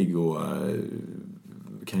skrikig och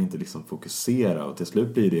kan inte liksom fokusera, och till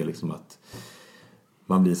slut blir det liksom att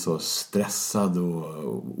man blir så stressad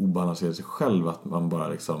och obalanserad sig själv att man bara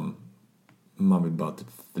liksom man vill bara typ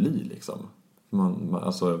fly liksom. Man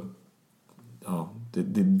alltså ja,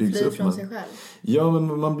 det byggs fly upp från sig själv. Ja,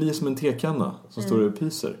 men man blir som en tekanna som står och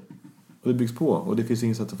pyser. Och det byggs på och det finns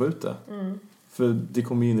inget sätt att få ut det. För det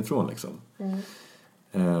kommer ju inifrån liksom.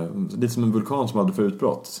 Det är som en vulkan som aldrig får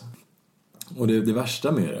utbrott. Och det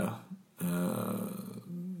värsta med det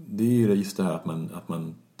det är ju just det här att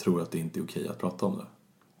man tror att det inte är okej att prata om det.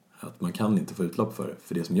 Att man kan inte få utlopp för det.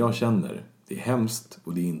 För det som jag känner, det är hemskt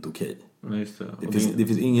och det är inte okej. Just det. Det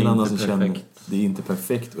finns ingen annan som perfekt. känner. Det är inte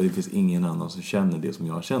perfekt och det finns ingen annan som känner det som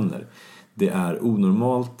jag känner. Det är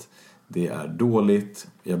onormalt, det är dåligt,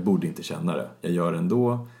 jag borde inte känna det. Jag gör det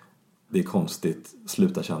ändå, det är konstigt,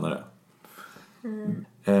 sluta känna det.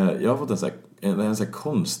 Jag har fått en så här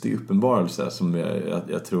konstig uppenbarelse som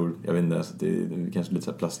jag tror, jag vet inte, det är kanske lite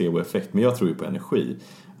så här placeboeffekt, men jag tror ju på energi.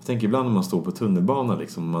 Jag tänker ibland när man står på tunnelbanan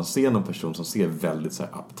liksom, man ser någon person som ser väldigt så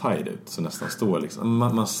här uptight ut, så nästan står liksom,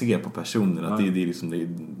 man ser på personen att det är liksom,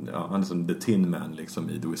 han är som The Tin Man liksom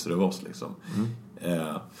i The Wizard of Oz liksom.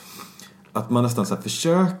 Att man nästan så här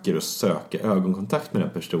försöker att söka ögonkontakt med den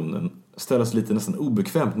personen, ställa sig lite nästan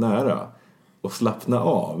obekvämt nära och slappna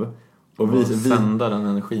av. Och sända den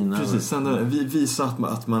energin. Precis, visa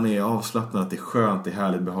att man är avslappnad, att det är skönt, det är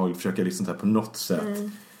härligt, behagligt. Försöka liksom så här på något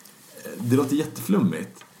sätt. Det låter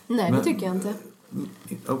jätteflummigt. Nej, det tycker jag inte.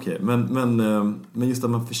 Okej, men just att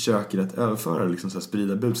man försöker att överföra, liksom så här,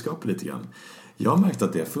 sprida budskapet lite grann. Jag har märkt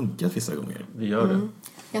att det har funkat vissa gånger. Vi gör det.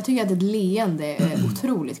 Jag tycker att ett leende är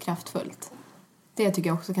otroligt kraftfullt. Det tycker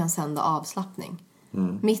jag också kan sända avslappning.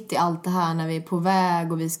 Mitt i allt det här när vi är på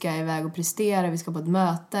väg och vi ska iväg och prestera, vi ska på ett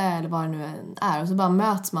möte eller vad det nu är, och så bara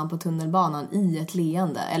möts man på tunnelbanan i ett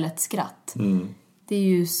leende eller ett skratt. Det är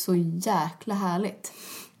ju så jäkla härligt.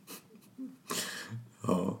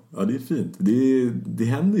 Ja, det är fint. Det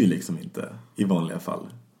händer ju liksom inte i vanliga fall.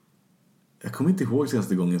 Jag kommer inte ihåg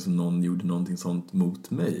senaste gången som någon gjorde någonting sånt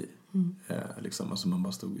mot mig. Liksom, alltså man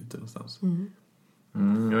bara stod ute någonstans.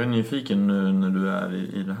 Jag är nyfiken nu när du är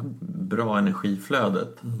i det här bra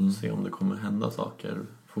energiflödet. Se om det kommer hända saker,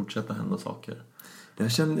 fortsätta hända saker.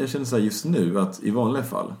 Jag känner så här just nu att i vanliga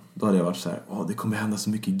fall då hade jag varit så här, det kommer hända så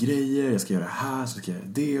mycket grejer, jag ska göra det här, så ska jag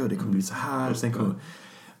göra det och det kommer bli så här, sen kommer...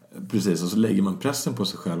 Precis, och så lägger man pressen på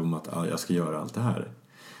sig själv om att jag ska göra allt det här.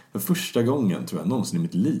 För första gången tror jag någonsin i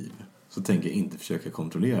mitt liv så tänker jag inte försöka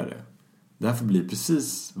kontrollera det. Det här får bli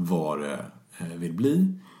precis vad det vill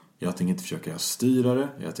bli. Jag tänker inte försöka styra det,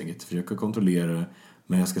 jag tänker inte försöka kontrollera det,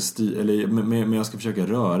 men jag ska försöka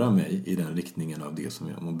röra mig i den riktningen av det som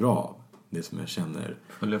jag mår bra av. Det som jag känner.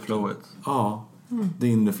 Följa flowet. Ja, det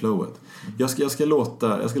inre flowet. Jag ska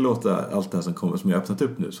låta allt det här som kommer, som jag har öppnat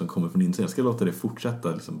upp nu, som kommer från insidan, jag ska låta det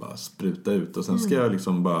fortsätta liksom bara spruta ut. Och sen ska jag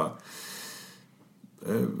liksom bara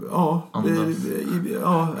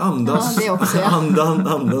andas. Ja, det också, ja.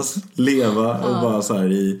 Andas, leva och bara så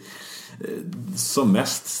här som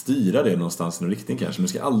mest styra det någonstans i någon riktning kanske. Men jag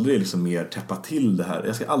ska aldrig liksom mer täppa till det här.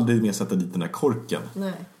 Jag ska aldrig mer sätta dit den här korken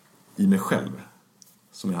i mig själv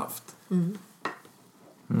som jag haft.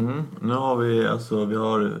 Nu har vi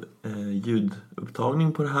har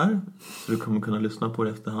ljudupptagning på det här, så du kommer kunna lyssna på det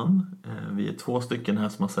efterhand. Vi är 2 stycken här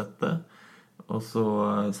som har sett det, och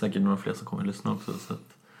så säkert några fler som kommer att lyssna också, så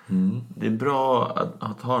att det är bra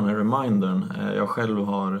att ha den här remindern. Jag själv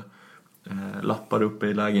har lappar uppe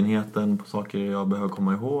i lägenheten på saker jag behöver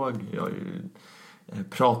komma ihåg. Jag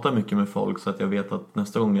pratar mycket med folk så att jag vet att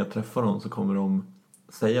nästa gång jag träffar dem så kommer de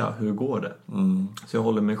säga hur går det. Så jag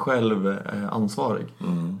håller mig själv ansvarig.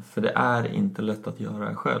 För det är inte lätt att göra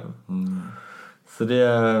det själv. Så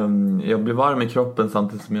jag blir varm i kroppen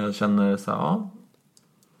samtidigt som jag känner så här,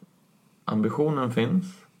 ambitionen finns,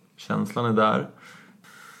 känslan är där.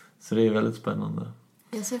 Så det är väldigt spännande.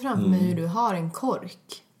 Jag ser framför mig hur du har en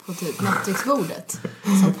kork på typ nattduksbordet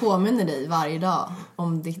som påminner dig varje dag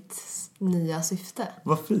om ditt nya syfte.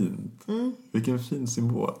 Vad fint. Vilken fin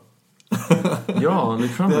symbol. Ja, det är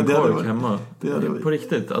fram en kork hemma. Det på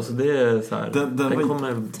riktigt, alltså det är så här. Den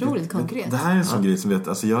kommer otroligt konkret. Det här är en sån grej som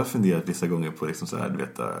jag har funderat vissa gånger på liksom så här, du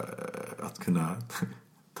vet, att kunna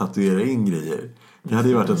tatuera in grejer. Det hade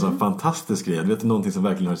ju varit en sån fantastisk grej. Du vet, någonting som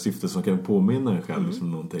verkligen har ett syfte som kan påminna en själv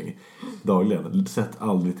som någonting dagligen. Sätt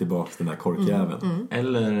aldrig tillbaka den där korkjäveln.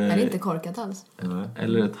 Eller är det inte korkat alls?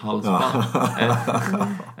 Eller ett halsband.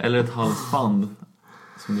 Eller ett halsband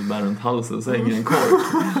som du bär runt halsen, så hänger en kork.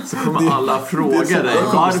 Så kommer alla fråga dig,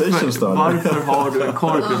 varför har du en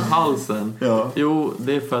kork runt halsen? Ja. Jo,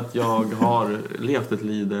 det är för att jag har levt ett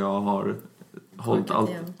liv där jag har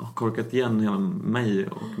korkat igen hela mig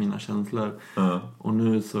och mina känslor. Och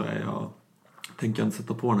nu så tänker jag inte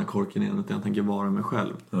sätta på den här korken igen, utan jag tänker vara mig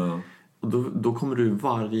själv. Och då kommer du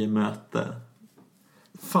varje möte.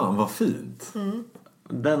 Fan vad fint.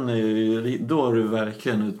 Den är ju, då är du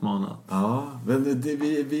verkligen utmanat. Ja, men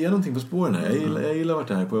vi är någonting på spåren här. Jag gillar vart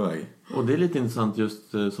det här är på väg. Och det är lite intressant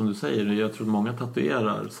just som du säger. Jag tror att många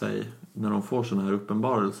tatuerar sig när de får såna här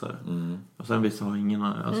uppenbarelser. Och sen vissa har ingen,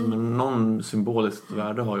 alltså men någon symboliskt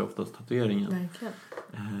värde har ju oftast tatueringen. Verkligen.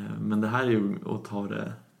 Men det här är ju att ta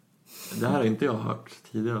det här har inte jag hört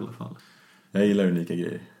tidigare i alla fall. Jag gillar unika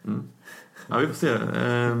grejer. Ja, vi får se.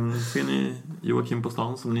 Ser ni Joakim på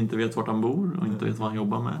stan som ni inte vet vart han bor och inte vet vad han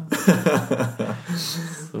jobbar med?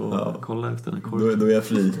 Så kolla efter den korken. Då är jag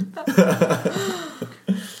fri.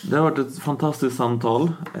 Det har varit ett fantastiskt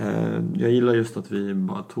samtal. Jag gillar just att vi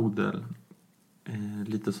bara tog det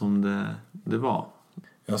lite som det var.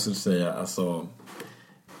 Jag skulle säga, alltså,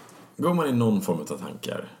 går man i någon form av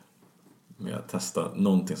tankar med att testa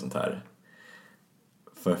någonting sånt här,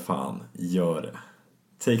 för fan, gör det.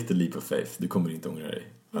 Take the leap of faith. Du kommer inte ångra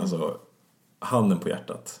dig. Alltså, handen på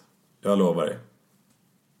hjärtat. Jag lovar dig.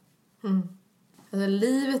 Alltså,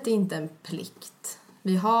 livet är inte en plikt.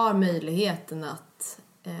 Vi har möjligheten att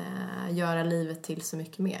göra livet till så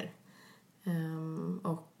mycket mer.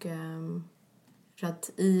 För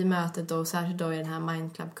att i mötet då, särskilt då i den här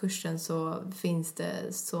Mind Club-kursen, så finns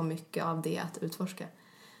det så mycket av det att utforska.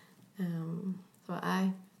 Så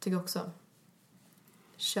jag tycker också,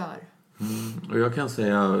 kör. Och jag kan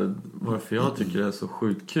säga varför jag tycker det är så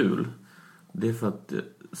sjukt kul. Det är för att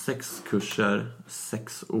 6 kurser,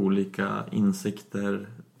 6 olika insikter,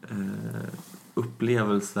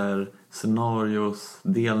 upplevelser, scenarios,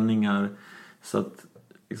 delningar. Så att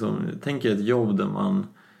liksom, tänk er ett jobb där man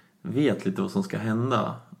vet lite vad som ska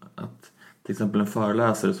hända. Att till exempel en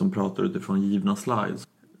föreläsare som pratar utifrån givna slides.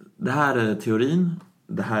 Det här är teorin,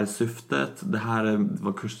 det här är syftet, det här är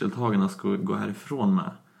vad kursdeltagarna ska gå härifrån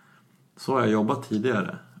med. Så har jag jobbat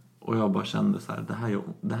tidigare och jag bara kände så här,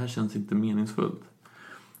 det här känns inte meningsfullt.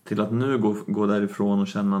 Till att nu gå därifrån och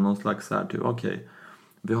känna någon slags så här, typ, okej,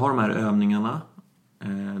 vi har de här övningarna.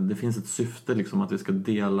 Det finns ett syfte liksom att vi ska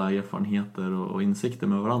dela erfarenheter och insikter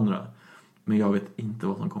med varandra. Men jag vet inte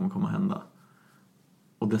vad som kommer komma hända.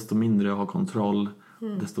 Och desto mindre jag har kontroll,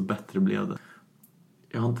 desto bättre blev det.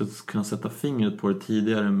 Jag har inte kunnat sätta fingret på det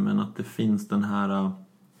tidigare, men att det finns den här...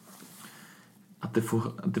 Att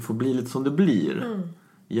det får bli lite som det blir.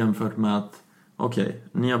 Jämfört med att okej,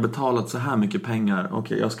 ni har betalat så här mycket pengar.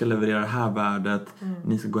 Okej, jag ska leverera det här värdet.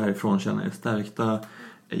 Ni ska gå härifrån och känna er stärkta.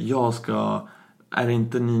 Är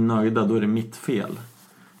inte ni nöjda, då är det mitt fel.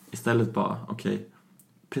 Istället bara, okej,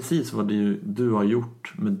 precis vad du har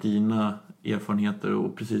gjort med dina erfarenheter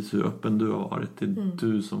och precis hur öppen du har varit. Det är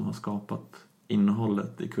du som har skapat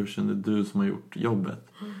innehållet i kursen. Det är du som har gjort jobbet.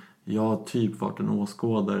 Jag har typ varit en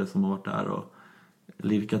åskådare som har varit där och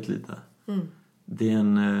lirkat lite. Det är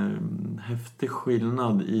en häftig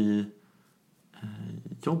skillnad i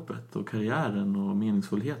jobbet och karriären och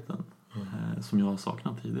meningsfullheten som jag har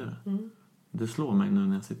saknat tidigare. Det slår mig nu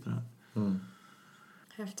när jag sitter här.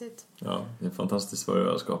 Häftigt. Ja, det är fantastiskt vad du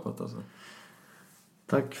har skapat alltså.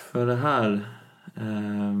 Tack för det här,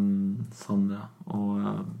 Sandra och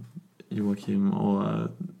Joakim, och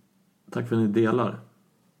tack för att ni delar.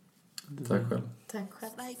 Tack själv. Tack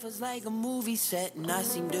själv.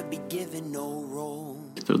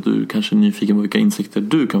 Du kanske är nyfiken på vilka insikter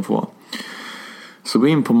du kan få. Så gå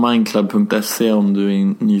in på mindclub.se om du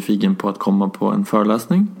är nyfiken på att komma på en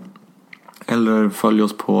föreläsning. Eller följ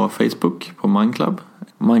oss på Facebook på Mindclub.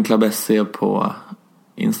 Mindclub.se på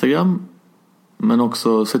Instagram. Men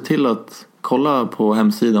också se till att kolla på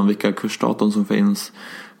hemsidan vilka kursdatum som finns.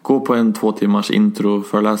 Gå på en 2 timmars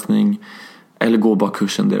introföreläsning. Eller gå bara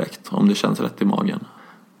kursen direkt om det känns rätt i magen.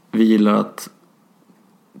 Vi gillar att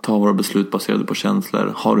ta våra beslut baserade på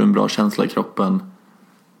känslor. Har du en bra känsla i kroppen,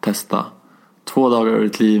 testa. 2 dagar i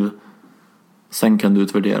ditt liv. Sen kan du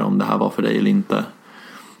utvärdera om det här var för dig eller inte.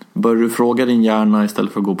 Börjar du fråga din hjärna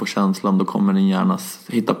istället för att gå på känslan, då kommer din hjärna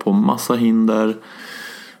hitta på massa hinder.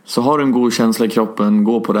 Så har du en god känsla i kroppen,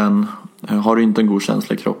 gå på den. Har du inte en god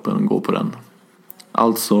känsla i kroppen, gå på den.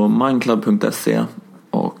 Alltså mindclub.se,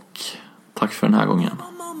 och tack för den här gången.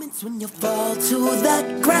 When you fall to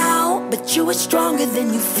the ground, but you are stronger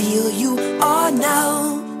than you feel you are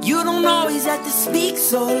now. You don't always have to speak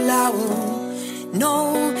so loud.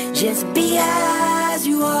 No, just be as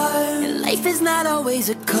you are. And life is not always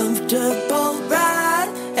a comfortable ride.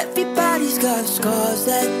 Everybody's got scars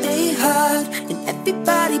that they hide, and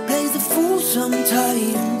everybody plays the fool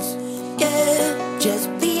sometimes. Yeah, just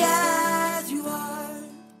be as you are.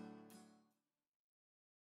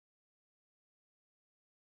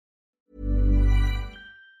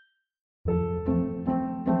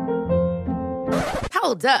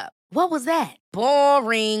 Hold up. What was that?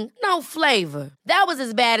 Boring. No flavor. That was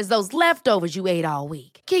as bad as those leftovers you ate all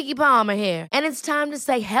week. Keke Palmer here, and it's time to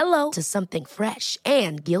say hello to something fresh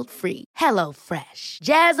and guilt-free. Hello Fresh.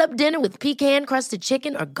 Jazz up dinner with pecan-crusted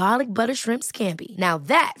chicken or garlic butter shrimp scampi. Now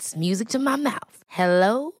that's music to my mouth.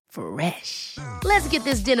 Hello Fresh. Let's get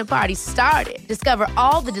this dinner party started. Discover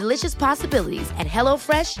all the delicious possibilities at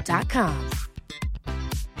hellofresh.com.